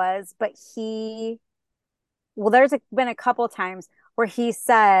what it was, but there's been a couple times where he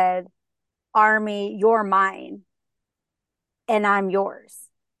said, "Army, you're mine and I'm yours."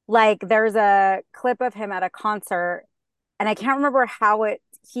 Like there's a clip of him at a concert, and I can't remember how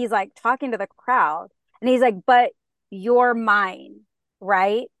he's like talking to the crowd, and he's like, "But you're mine,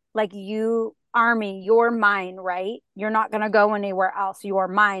 right? Like you, Army, you're mine, right? You're not gonna go anywhere else. You're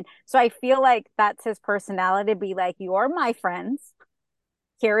mine." So I feel like that's his personality to be like, "You're my friends.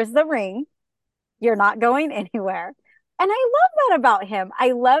 Here is the ring. You're not going anywhere." And I love that about him.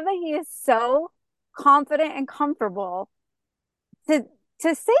 I love that he is so confident and comfortable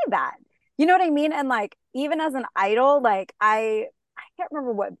to say that. You know what I mean? And like even as an idol, like I can't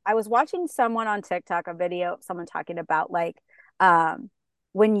remember what I was watching someone on TikTok, a video of someone talking about like um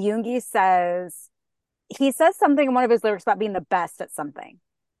when Yoongi says he says something in one of his lyrics about being the best at something.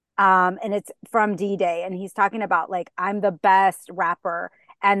 And it's from D-Day, and he's talking about like I'm the best rapper,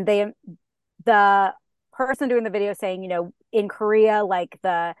 and the person doing the video saying, in Korea, like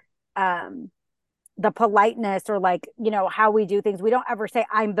the politeness or like how we do things, we don't ever say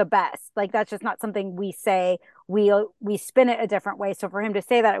I'm the best. Like that's just not something we say. We spin it a different way. So for him to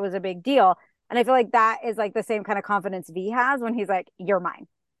say that, it was a big deal. And I feel like that is like the same kind of confidence V has when he's like, "You're mine,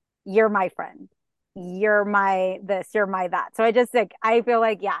 you're my friend, you're my this, you're my that." So I just like I feel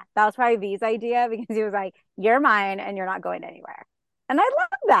like, yeah, that was probably V's idea, because he was like, "You're mine and you're not going anywhere." And I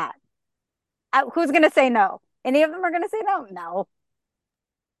love that. Who's gonna say no? Any of them are gonna say no? No.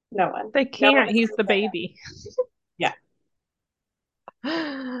 No one. They No one can't. is He's gonna the say no. baby. Yeah.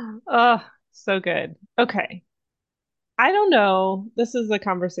 Oh, so good. Okay. I don't know. This is a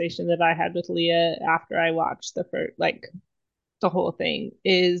conversation that I had with Leah after I watched the whole thing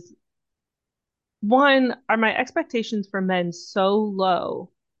is one, are my expectations for men so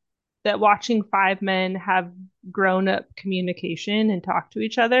low that watching five men have grown up communication and talk to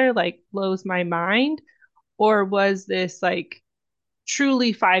each other like blows my mind? Or was this like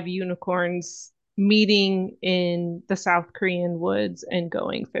truly five unicorns meeting in the South Korean woods and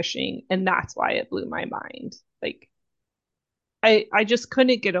going fishing? And that's why it blew my mind. Like I just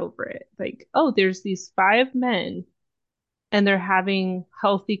couldn't get over it. Like, oh, there's these five men and they're having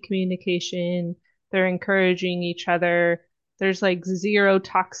healthy communication, they're encouraging each other. There's like zero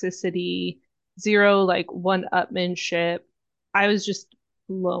toxicity, zero like one-upmanship. I was just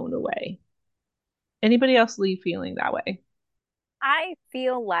blown away. Anybody else leave feeling that way? I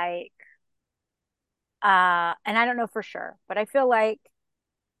feel like and I don't know for sure, but I feel like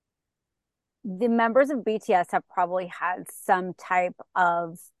the members of BTS have probably had some type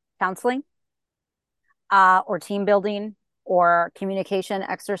of counseling, or team building or communication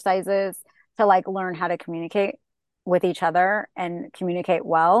exercises to like learn how to communicate with each other and communicate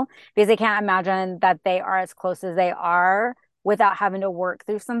well, because I can't imagine that they are as close as they are without having to work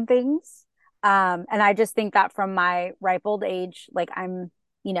through some things. And I just think that from my ripe old age, like I'm,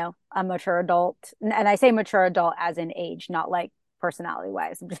 a mature adult, and I say mature adult as in age, not like personality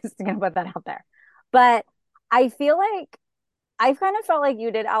wise. I'm just gonna put that out there. But I feel like I kind of felt like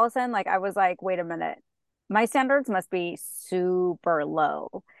you did, Allison. Like I was like, wait a minute, my standards must be super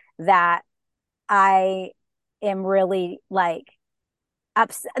low, that I am really like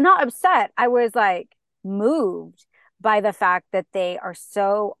not upset. I was like moved by the fact that they are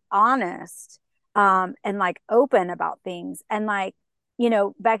so honest, and like open about things. And like,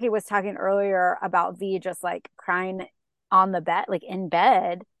 Becky was talking earlier about V just like crying on the bed, like in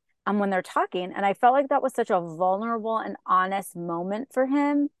bed, when they're talking. And I felt like that was such a vulnerable and honest moment for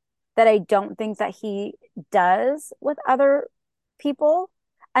him that I don't think that he does with other people.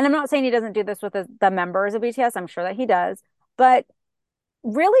 And I'm not saying he doesn't do this with the members of BTS. I'm sure that he does. But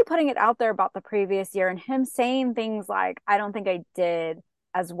really putting it out there about the previous year and him saying things like, "I don't think I did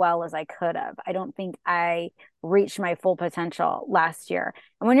as well as I could have. I don't think I reached my full potential last year."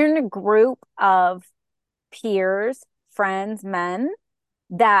 And when you're in a group of peers, friends, men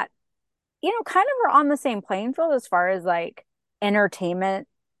that kind of are on the same playing field as far as like entertainment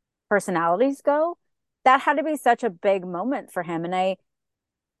personalities go. That had to be such a big moment for him. And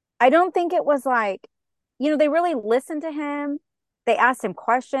I don't think it was like, they really listened to him. They asked him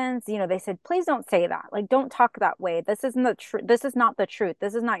questions. They said, please don't say that. Like, don't talk that way. This isn't the truth. This is not the truth.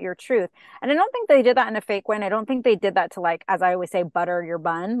 This is not your truth. And I don't think they did that in a fake way. And I don't think they did that to, like, as I always say, butter your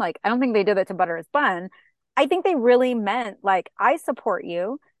bun. Like, I don't think they did that to butter his bun. I think they really meant, like, I support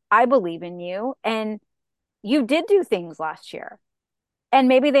you. I believe in you. And you did do things last year, and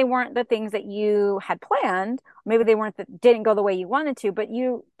maybe they weren't the things that you had planned, maybe they weren't that didn't go the way you wanted to, but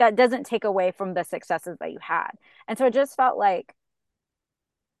that doesn't take away from the successes that you had. And so it just felt like,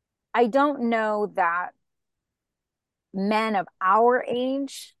 I don't know that men of our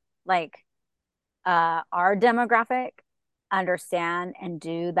age, like our demographic, understand and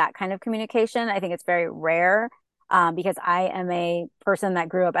do that kind of communication. I think it's very rare, because I am a person that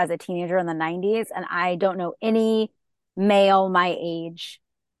grew up as a teenager in the 90s, and I don't know any male my age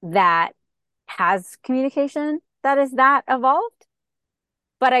that has communication that is that evolved.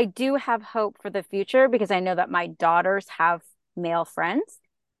 But I do have hope for the future because I know that my daughters have male friends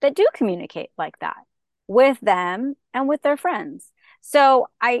that do communicate like that with them and with their friends. So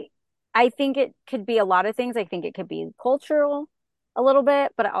I think it could be a lot of things. I think it could be cultural a little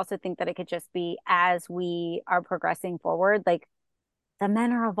bit, but I also think that it could just be as we are progressing forward, like the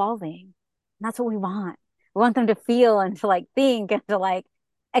men are evolving. And that's what we want. We want them to feel and to like think and to like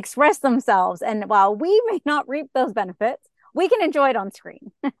express themselves. And while we may not reap those benefits, we can enjoy it on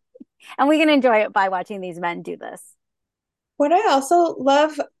screen and we can enjoy it by watching these men do this. What I also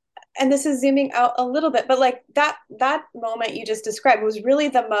love, and this is zooming out a little bit, but like that moment you just described was really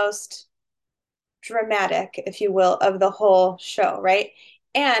the most dramatic, if you will, of the whole show, right?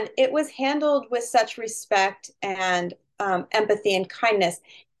 And it was handled with such respect and empathy and kindness.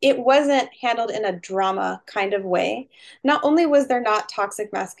 It wasn't handled in a drama kind of way. Not only was there not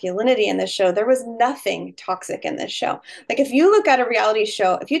toxic masculinity in this show, there was nothing toxic in this show. Like if you look at a reality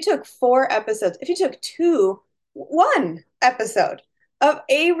show, if you took 4 episodes, if you took 1 episode of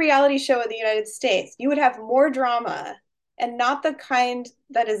a reality show in the United States, you would have more drama and not the kind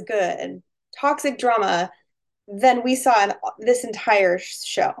that is good, toxic drama, than we saw in this entire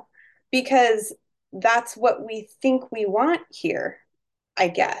show, because that's what we think we want here, I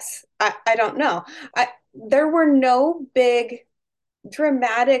guess. I don't know. There were no big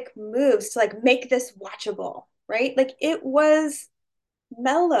dramatic moves to like make this watchable, right? Like it was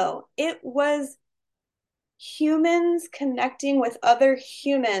mellow. It was humans connecting with other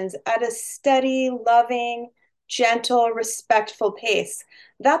humans at a steady, loving, gentle, respectful pace.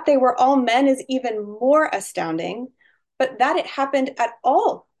 That they were all men is even more astounding, but that it happened at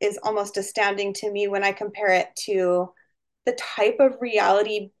all is almost astounding to me when I compare it to the type of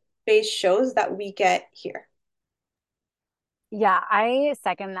reality based shows that we get here. Yeah, I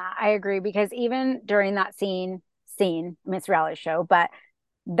second that. I agree because even during that scene, I mean, it's a reality show, but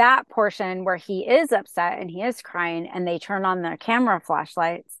that portion where he is upset and he is crying and they turn on their camera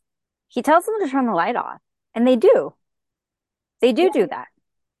flashlights, he tells them to turn the light off. And they do. They do that.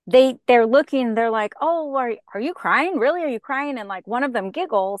 They're looking, they're like, "Oh, are you crying? Really? Are you crying?" And like one of them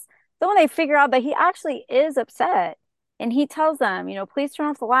giggles. Then when they figure out that he actually is upset and he tells them, please turn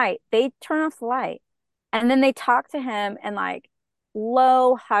off the light, they turn off the light. And then they talk to him in like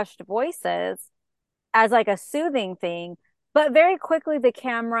low, hushed voices as like a soothing thing. But very quickly the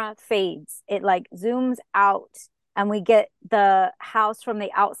camera fades. It like zooms out and we get the house from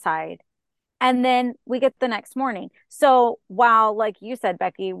the outside. And then we get the next morning. So while, like you said,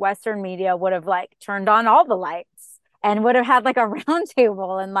 Becky, Western media would have like turned on all the lights and would have had like a round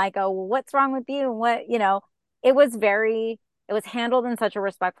table and like, oh, what's wrong with you? And it was it was handled in such a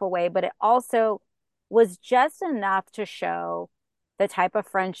respectful way, but it also was just enough to show the type of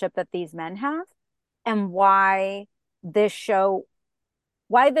friendship that these men have and this show,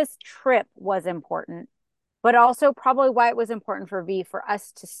 why this trip was important, but also probably why it was important for V for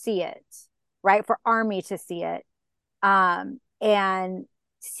us to see it, right? For Army to see it, and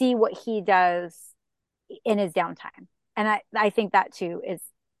see what he does in his downtime. And I think that too is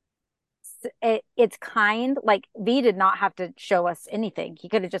it's kind. Like V did not have to show us anything. He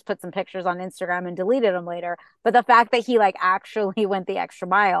could have just put some pictures on Instagram and deleted them later. But the fact that he like actually went the extra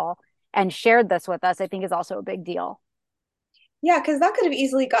mile and shared this with us, I think is also a big deal. Yeah, because that could have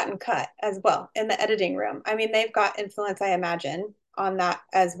easily gotten cut as well in the editing room. I mean, they've got influence, I imagine, on that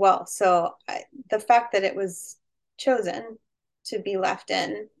as well. So the fact that it was chosen to be left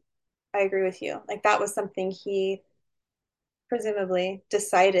in, I agree with you. Like that was something he presumably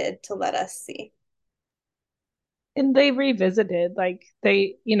decided to let us see. And they revisited, like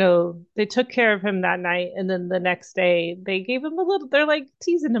they took care of him that night, and then the next day they gave him a little, they're like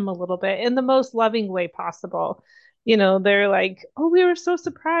teasing him a little bit in the most loving way possible. They're like, oh, we were so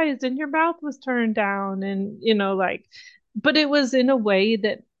surprised, and your mouth was turned down, and like, but it was in a way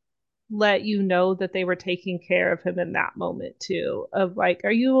that let you know that they were taking care of him in that moment too, of like,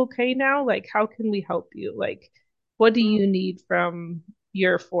 are you okay now? Like, how can we help you? Like, what do you need from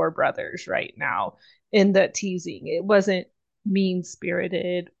your four brothers right now? In that teasing, it wasn't mean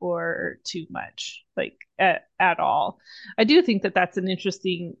spirited or too much, like at all. I do think that that's an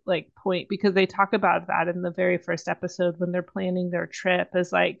interesting like point, because they talk about that in the very first episode when they're planning their trip,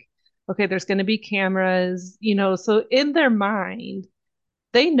 is like, okay, there's going to be cameras, so in their mind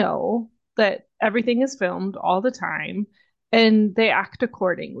they know that everything is filmed all the time, and they act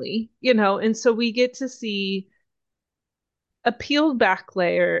accordingly, and so we get to see a peeled back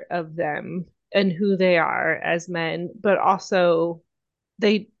layer of them and who they are as men, but also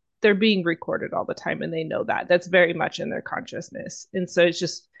they they're being recorded all the time, and they know that that's very much in their consciousness. And so it's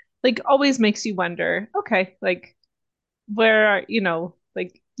just like always makes you wonder, okay, like where are,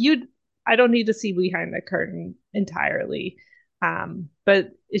 like you I don't need to see behind the curtain entirely.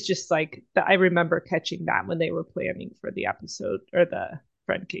 But it's just like that I remember catching that when they were planning for the episode or the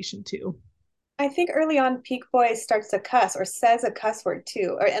Friendcation too. I think early on, Peak Boy starts to cuss or says a cuss word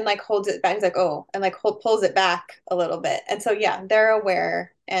too, and like holds it back. He's like, "Oh," and like pulls it back a little bit. And so yeah, they're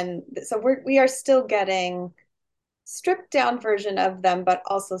aware, and so we are still getting stripped down version of them, but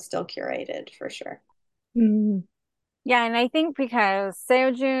also still curated for sure. Mm. Yeah, and I think because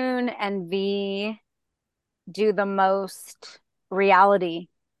Sejun and V do the most reality,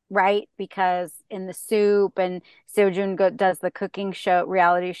 right? Because in the Soup and does the cooking show,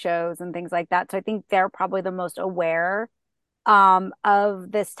 reality shows and things like that. So I think they're probably the most aware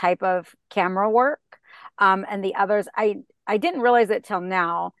of this type of camera work. And the others, I didn't realize it till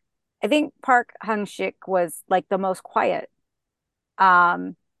now. I think Park Hyung-sik was like the most quiet,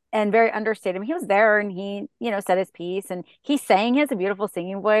 um, and very understated. I mean, he was there and he, said his piece and he sang. He has a beautiful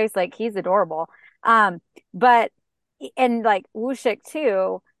singing voice. Like he's adorable. But and like Woo-shik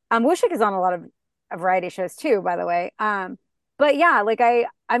too. Woo-shik is on a lot of variety shows too, by the way. But yeah, like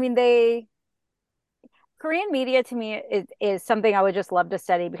I mean, Korean media to me is something I would just love to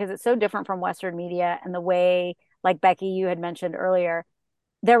study because it's so different from Western media and the way, like Becky, you had mentioned earlier,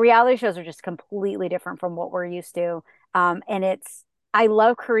 their reality shows are just completely different from what we're used to. And I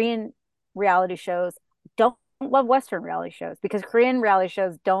love Korean reality shows. Don't love Western reality shows because Korean reality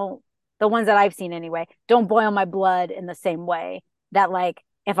shows don't, the ones that I've seen anyway, don't boil my blood in the same way that like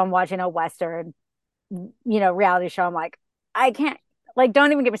if I'm watching a Western, reality show, I'm like, I can't, like,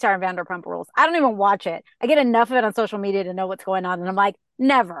 don't even get me started on Vanderpump Rules. I don't even watch it. I get enough of it on social media to know what's going on. And I'm like,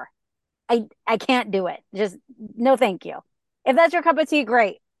 never. I can't do it. Just no, thank you. If that's your cup of tea,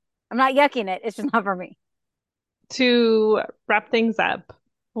 great. I'm not yucking it. It's just not for me. To wrap things up,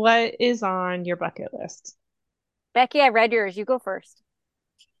 what is on your bucket list? Becky, I read yours. You go first.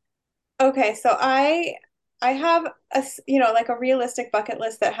 Okay, so I have like a realistic bucket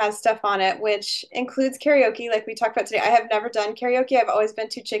list that has stuff on it, which includes karaoke, like we talked about today. I have never done karaoke. I've always been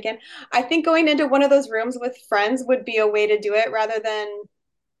too chicken. I think going into one of those rooms with friends would be a way to do it rather than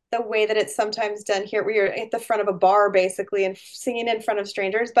the way that it's sometimes done here, where you're at the front of a bar basically and singing in front of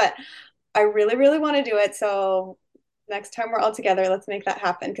strangers. But I really, really want to do it. So next time we're all together, let's make that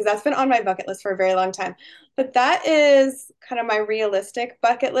happen because that's been on my bucket list for a very long time. But that is kind of my realistic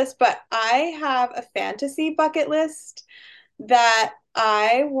bucket list. But I have a fantasy bucket list that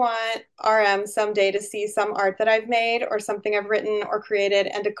I want RM someday to see some art that I've made or something I've written or created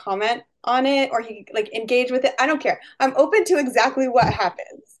and to comment on it or he like engage with it. I don't care. I'm open to exactly what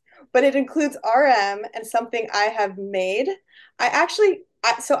happens, but it includes RM and something I have made. I actually,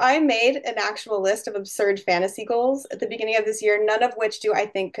 so I made an actual list of absurd fantasy goals at the beginning of this year, none of which do I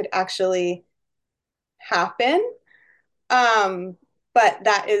think could actually happen. Um, but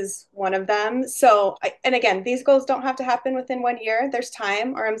that is one of them. So, and again, these goals don't have to happen within 1 year. There's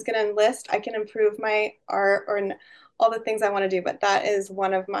time, or I'm just going to enlist. I can improve my art or all the things I want to do. But that is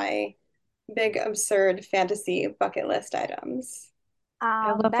one of my big, absurd fantasy bucket list items.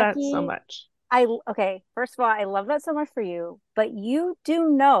 I love that so Becky, much. okay, first of all, I love that so much for you, but you do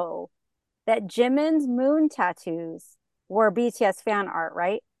know that Jimin's moon tattoos were BTS fan art,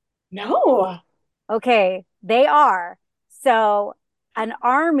 right? No. Okay, they are. So an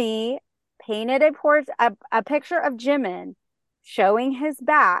army painted a picture of Jimin showing his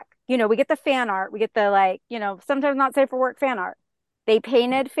back. We get the fan art. We get the like, sometimes not safe for work fan art. They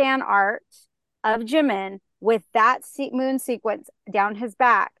painted fan art of Jimin with that moon sequence down his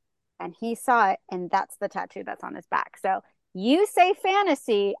back. and he saw it, and that's the tattoo that's on his back. So you say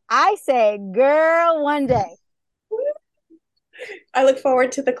fantasy, I say girl one day. I look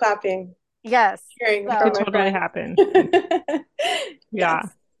forward to the clapping. Yes. Hearing It So, could from my totally friend. happen. Yeah. Yes.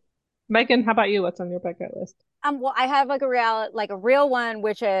 Megan, how about you? What's on your bucket list? well, I have like a real one,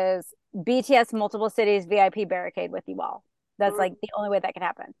 which is BTS multiple cities VIP barricade with you all. That's like the only way that could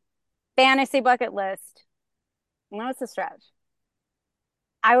happen. Fantasy bucket list. No, it's a stretch.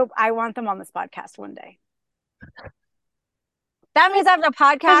 I want them on this podcast one day. That means I have to Let's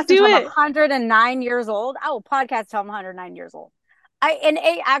podcast do until I'm it. 109 years old. I will podcast until I'm 109 years old.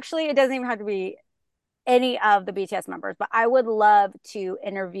 Actually, it doesn't even have to be any of the BTS members, but I would love to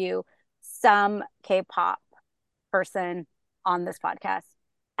interview some K-pop person on this podcast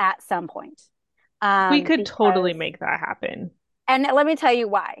at some point. We could totally Because, make that happen. and let me tell you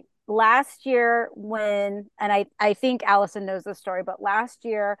why. Last year, and I think Allison knows the story, but last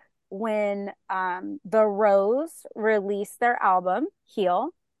year when the Rose released their album Heal,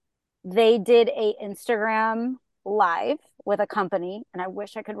 they did a Instagram live with a company, and I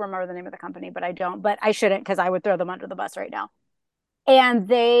wish I could remember the name of the company, but I don't. But I shouldn't because I would throw them under the bus right now. And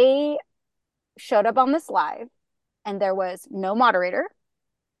they showed up on this live, and there was no moderator.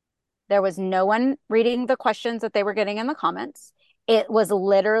 There was no one reading the questions that they were getting in the comments. It was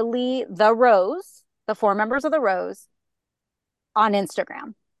literally the Rose, the four members of the Rose on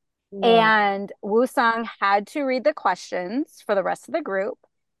Instagram. No. And Woo-sung had to read the questions for the rest of the group,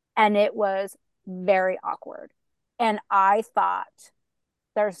 and it was very awkward. And I thought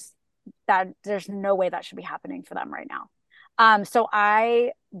there's no way that should be happening for them right now. So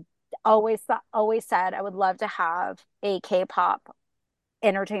I always said I would love to have a K-pop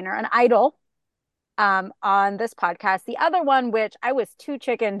entertainer, an idol, on this podcast. The other one, which I was too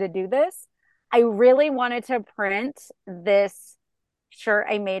chicken to do this, I really wanted to print this shirt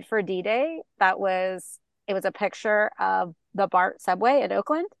I made for D-Day. It was a picture of the BART subway in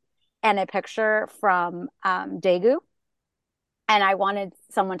Oakland and a picture from Daegu. And I wanted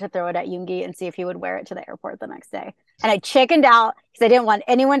someone to throw it at Yoongi and see if he would wear it to the airport the next day. And I chickened out because I didn't want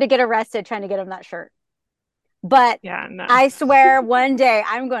anyone to get arrested trying to get him that shirt. But Yeah, no. I swear one day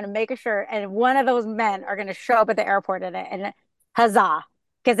I'm going to make a shirt and one of those men are going to show up at the airport in it and huzzah,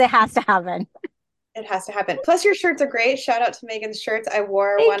 because it has to happen. It has to happen. Plus, your shirts are great. Shout out to Megan's shirts. I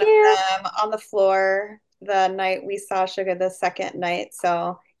wore Thank one you. of them on the floor the night we saw Sugar the second night.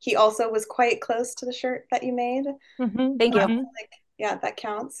 So he also was quite close to the shirt that you made. Thank you. Like, yeah, that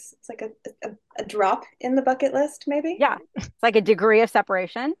counts. It's like a drop in the bucket list, maybe. Yeah. It's like a degree of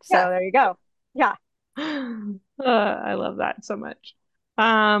separation. So Yeah. there you go. Yeah. I love that so much.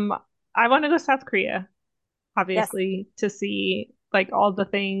 I want to go South Korea, obviously, to see like all the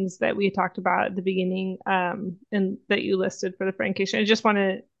things that we talked about at the beginning, and that you listed for the Friendcation. Just want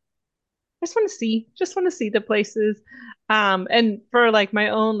to see the places. And for like my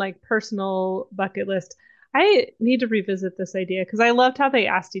own like personal bucket list, I need to revisit this idea because I loved how they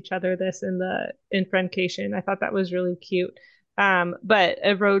asked each other this in Friendcation. I thought that was really cute. But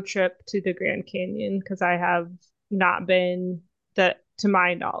a road trip to the Grand Canyon because I have not been that to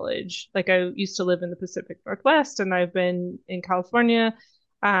my knowledge. Like I used to live in the Pacific Northwest and I've been in California.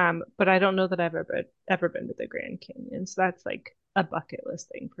 But I don't know that I've ever been to the Grand Canyon. So that's like a bucket list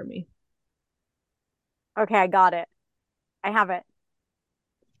thing for me. Okay, I got it. I have it.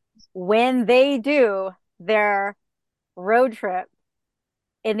 When they do their road trip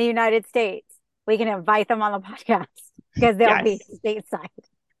in the United States, we can invite them on the podcast because they'll be stateside.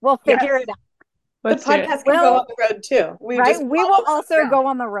 We'll figure it out. Let's the podcast can go on the road too. We will also go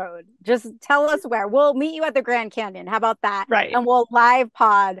on the road. Just tell us where. We'll meet you at the Grand Canyon. How about that? Right. And we'll live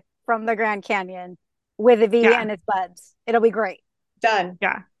pod from the Grand Canyon with V and his buds. It'll be great. Done.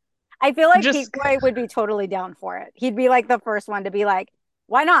 Yeah. I feel like Pete Boy would be totally down for it. He'd be like the first one to be like,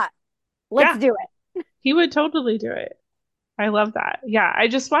 why not? Let's do it. He would totally do it. I love that. Yeah. I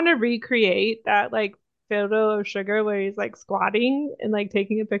just want to recreate that like photo of Sugar where he's like squatting and like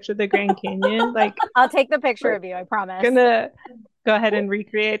taking a picture of the Grand Canyon. Like I'll take the picture of you, I promise. Gonna go ahead and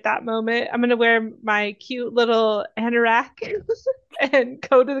recreate that moment. I'm gonna wear my cute little anorak and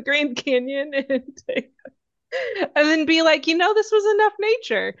go to the Grand Canyon and then be like, this was enough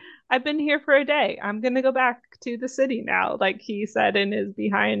nature. I've been here for a day. I'm gonna go back to the city now, like he said in his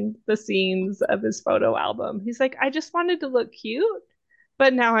behind the scenes of his photo album. He's like, I just wanted to look cute,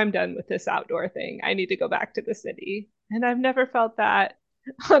 but now I'm done with this outdoor thing. I need to go back to the city. And I've never felt that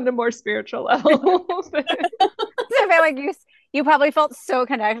on a more spiritual level. I feel like you probably felt so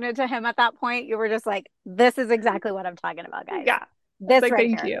connected to him at that point. You were just like, this is exactly what I'm talking about, guys. Yeah. This like, right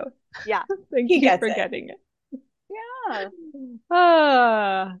thank here. you. Yeah. Thank you for getting it.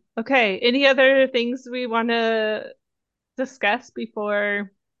 Okay. Any other things we want to discuss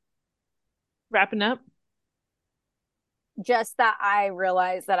before wrapping up? Just that I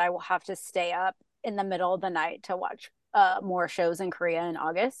realize that I will have to stay up in the middle of the night to watch more shows in Korea in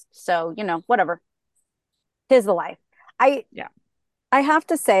August. So, whatever. Tis the life. I Yeah. I have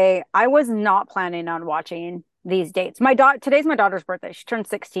to say, I was not planning on watching these dates. My daughter today's my daughter's birthday. She turned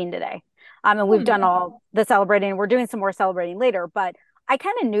 16 today. And we've done Hmm. all the celebrating. We're doing some more celebrating later, but I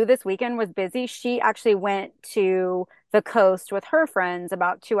kind of knew this weekend was busy. She actually went to the coast with her friends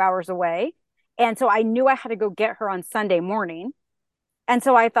about 2 hours away. And so I knew I had to go get her on Sunday morning. And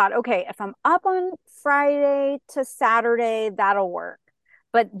so I thought, okay, if I'm up on Friday to Saturday, that'll work.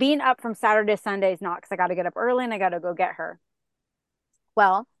 But being up from Saturday to Sunday is not because I got to get up early and I got to go get her.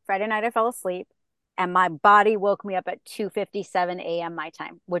 Well, Friday night I fell asleep and my body woke me up at 2:57 a.m. my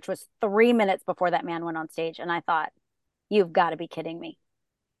time, which was 3 minutes before that man went on stage. And I thought, you've got to be kidding me.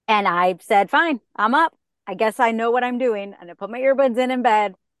 And I said, fine, I'm up. I guess I know what I'm doing. And I put my earbuds in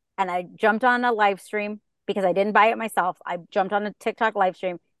bed and I jumped on a live stream because I didn't buy it myself. I jumped on a TikTok live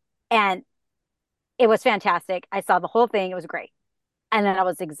stream and it was fantastic. I saw the whole thing. It was great. And then I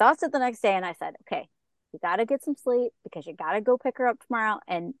was exhausted the next day and I said, okay, you got to get some sleep because you got to go pick her up tomorrow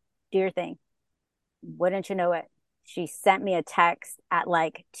and do your thing. Wouldn't you know it? She sent me a text at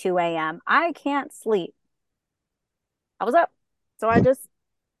like 2 a.m. I can't sleep. I was up. So I just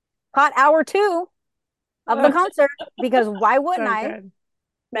caught hour two of the Oh, concert because why wouldn't so I? good.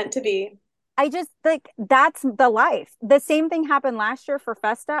 Meant to be. I just like that's the life. The same thing happened last year for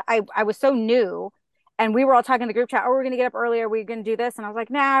Festa. I was so new and we were all talking in the group chat, oh, we're gonna get up early. Are we gonna do this? And I was like,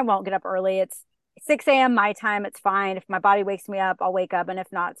 nah, I won't get up early. It's 6 a.m. my time. It's fine. If my body wakes me up, I'll wake up. And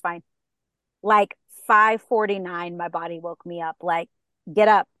if not, it's fine. Like 5:49, my body woke me up. Like, get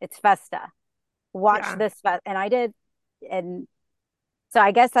up. It's Festa. Watch Yeah. this and I did. And so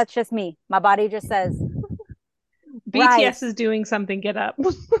I guess that's just me. My body just says, BTS rise. is doing something, get up.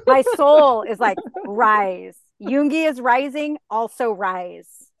 My soul is like, rise. Yoongi is rising, also rise.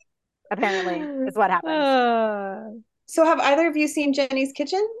 Apparently, is what happens. Uh, So have either of you seen Jenny's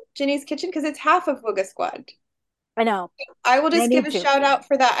Kitchen? Jenny's Kitchen, because it's half of Wooga Squad. I know. I will And I just give need a to. shout out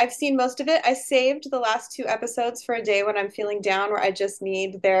for that. I've seen most of it. I saved the last two episodes for a day when I'm feeling down, where I just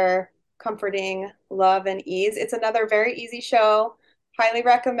need their comforting love and ease. It's another very easy show. Highly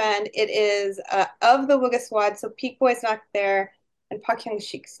recommend. It is of the Wooga Squad, so Peak Boy's not there and Park Hyung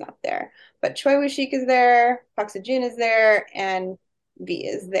Sik's not there, but Choi Woo Sik is there, Park Seo Joon is there, and V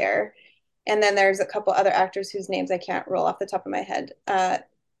is there. And then there's a couple other actors whose names I can't roll off the top of my head.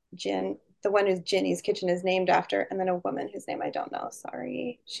 Jin, the one who's Ginny's Kitchen is named after, and then a woman whose name I don't know.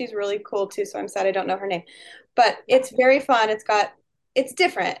 Sorry. She's really cool too, so I'm sad I don't know her name. But it's very fun. It's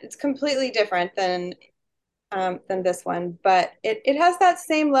different. It's completely different than this one, but it has that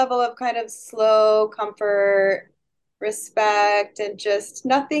same level of kind of slow comfort, respect, and just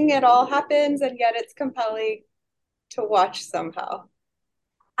nothing at all happens, and yet it's compelling to watch somehow.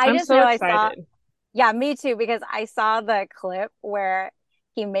 I I'm just so know I saw, excited. yeah, me too, because I saw the clip where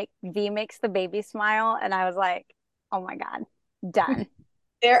V makes the baby smile, and I was like, oh my God, done.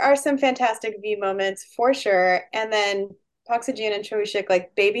 There are some fantastic V moments for sure. And then Park Seo-joon and Choi Woo-shik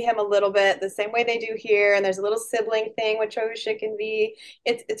like baby him a little bit the same way they do here. And there's a little sibling thing with Choi Woo-shik and V.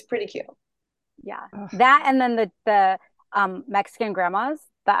 It's pretty cute. Yeah. Ugh. That and then the Mexican grandmas,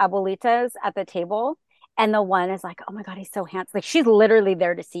 the abuelitas at the table. And the one is like, oh my God, he's so handsome. Like she's literally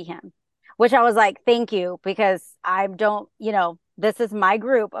there to see him, which I was like, thank you, because I don't, this is my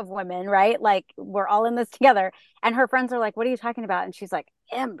group of women, right? Like we're all in this together. And her friends are like, what are you talking about? And she's like,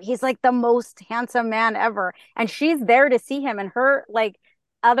 him. He's like the most handsome man ever. And she's there to see him. And her like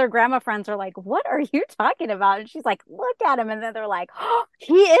other grandma friends are like, what are you talking about? And she's like, look at him. And then they're like, oh,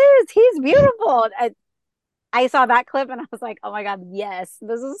 he's beautiful. And I saw that clip and I was like, oh my God, yes,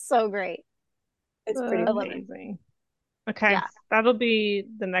 this is so great. It's pretty I love it. funny. Amazing. Okay, Yeah. that'll be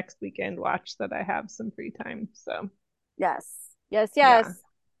the next weekend watch that I have some free time. So, Yes. Yes. yeah. Yes.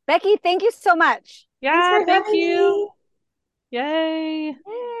 Becky, thank you so much. Thanks Yeah, for thank having you. me. Yay. Yay.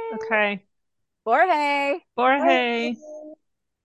 Okay. Jorge. Jorge.